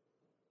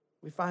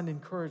 We find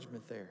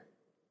encouragement there.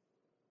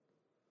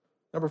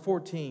 Number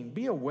 14,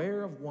 be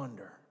aware of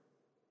wonder.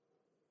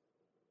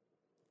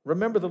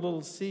 Remember the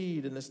little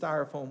seed in the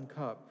styrofoam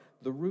cup.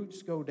 The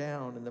roots go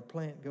down and the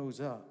plant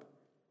goes up.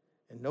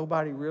 And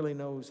nobody really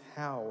knows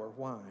how or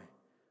why.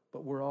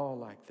 But we're all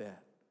like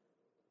that.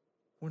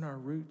 When our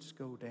roots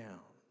go down,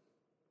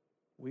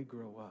 we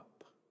grow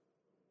up.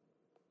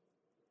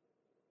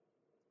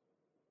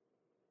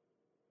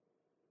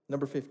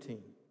 Number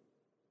 15,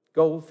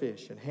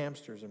 goldfish and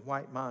hamsters and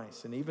white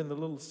mice and even the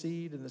little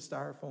seed in the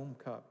styrofoam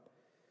cup,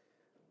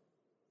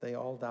 they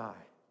all die.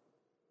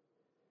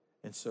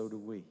 And so do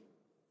we.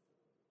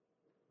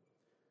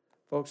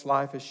 Folks,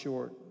 life is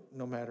short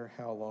no matter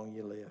how long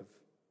you live.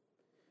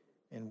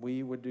 And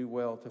we would do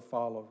well to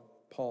follow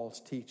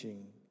Paul's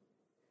teaching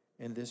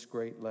in this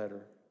great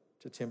letter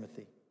to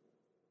Timothy.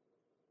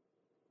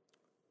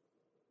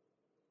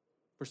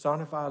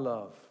 Personify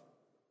love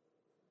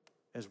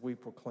as we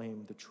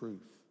proclaim the truth.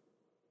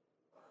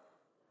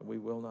 And we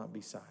will not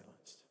be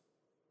silenced.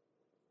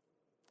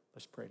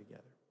 Let's pray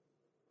together.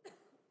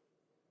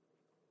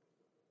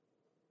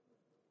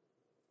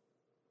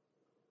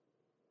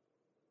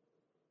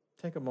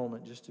 Take a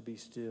moment just to be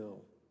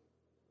still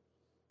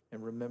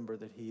and remember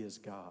that He is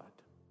God.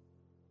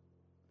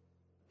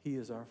 He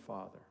is our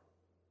Father.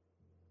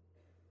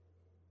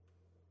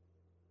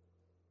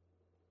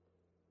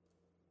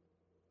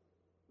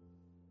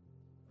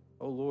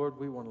 Oh Lord,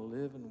 we want to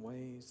live in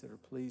ways that are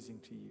pleasing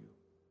to You.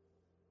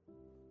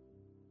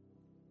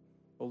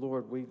 Oh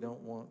Lord, we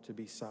don't want to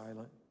be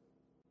silent,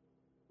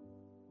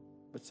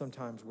 but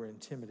sometimes we're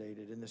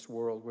intimidated in this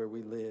world where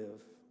we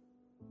live,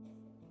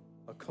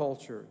 a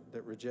culture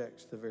that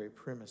rejects the very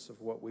premise of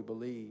what we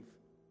believe.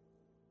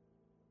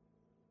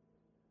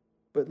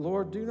 But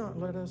Lord, do not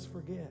let us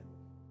forget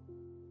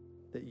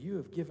that You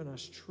have given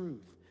us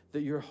truth,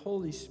 that Your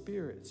Holy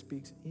Spirit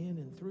speaks in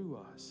and through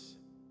us,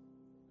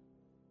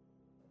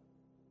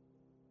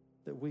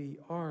 that we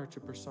are to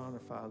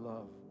personify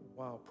love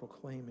while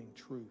proclaiming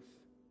truth.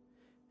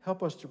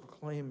 Help us to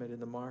proclaim it in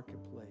the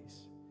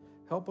marketplace.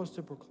 Help us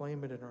to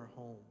proclaim it in our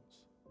homes.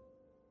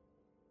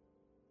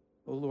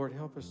 Oh Lord,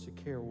 help us to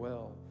care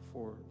well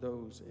for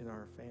those in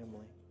our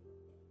family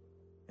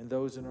and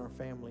those in our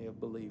family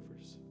of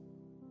believers.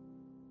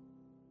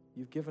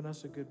 You've given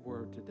us a good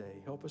word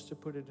today. Help us to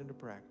put it into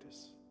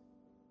practice.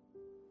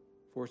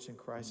 For it's in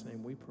Christ's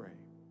name we pray.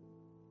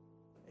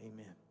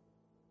 Amen.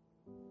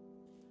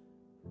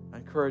 I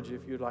encourage you,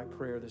 if you'd like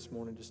prayer this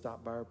morning, to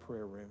stop by our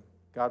prayer room.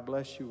 God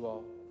bless you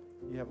all.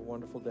 You have a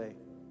wonderful day.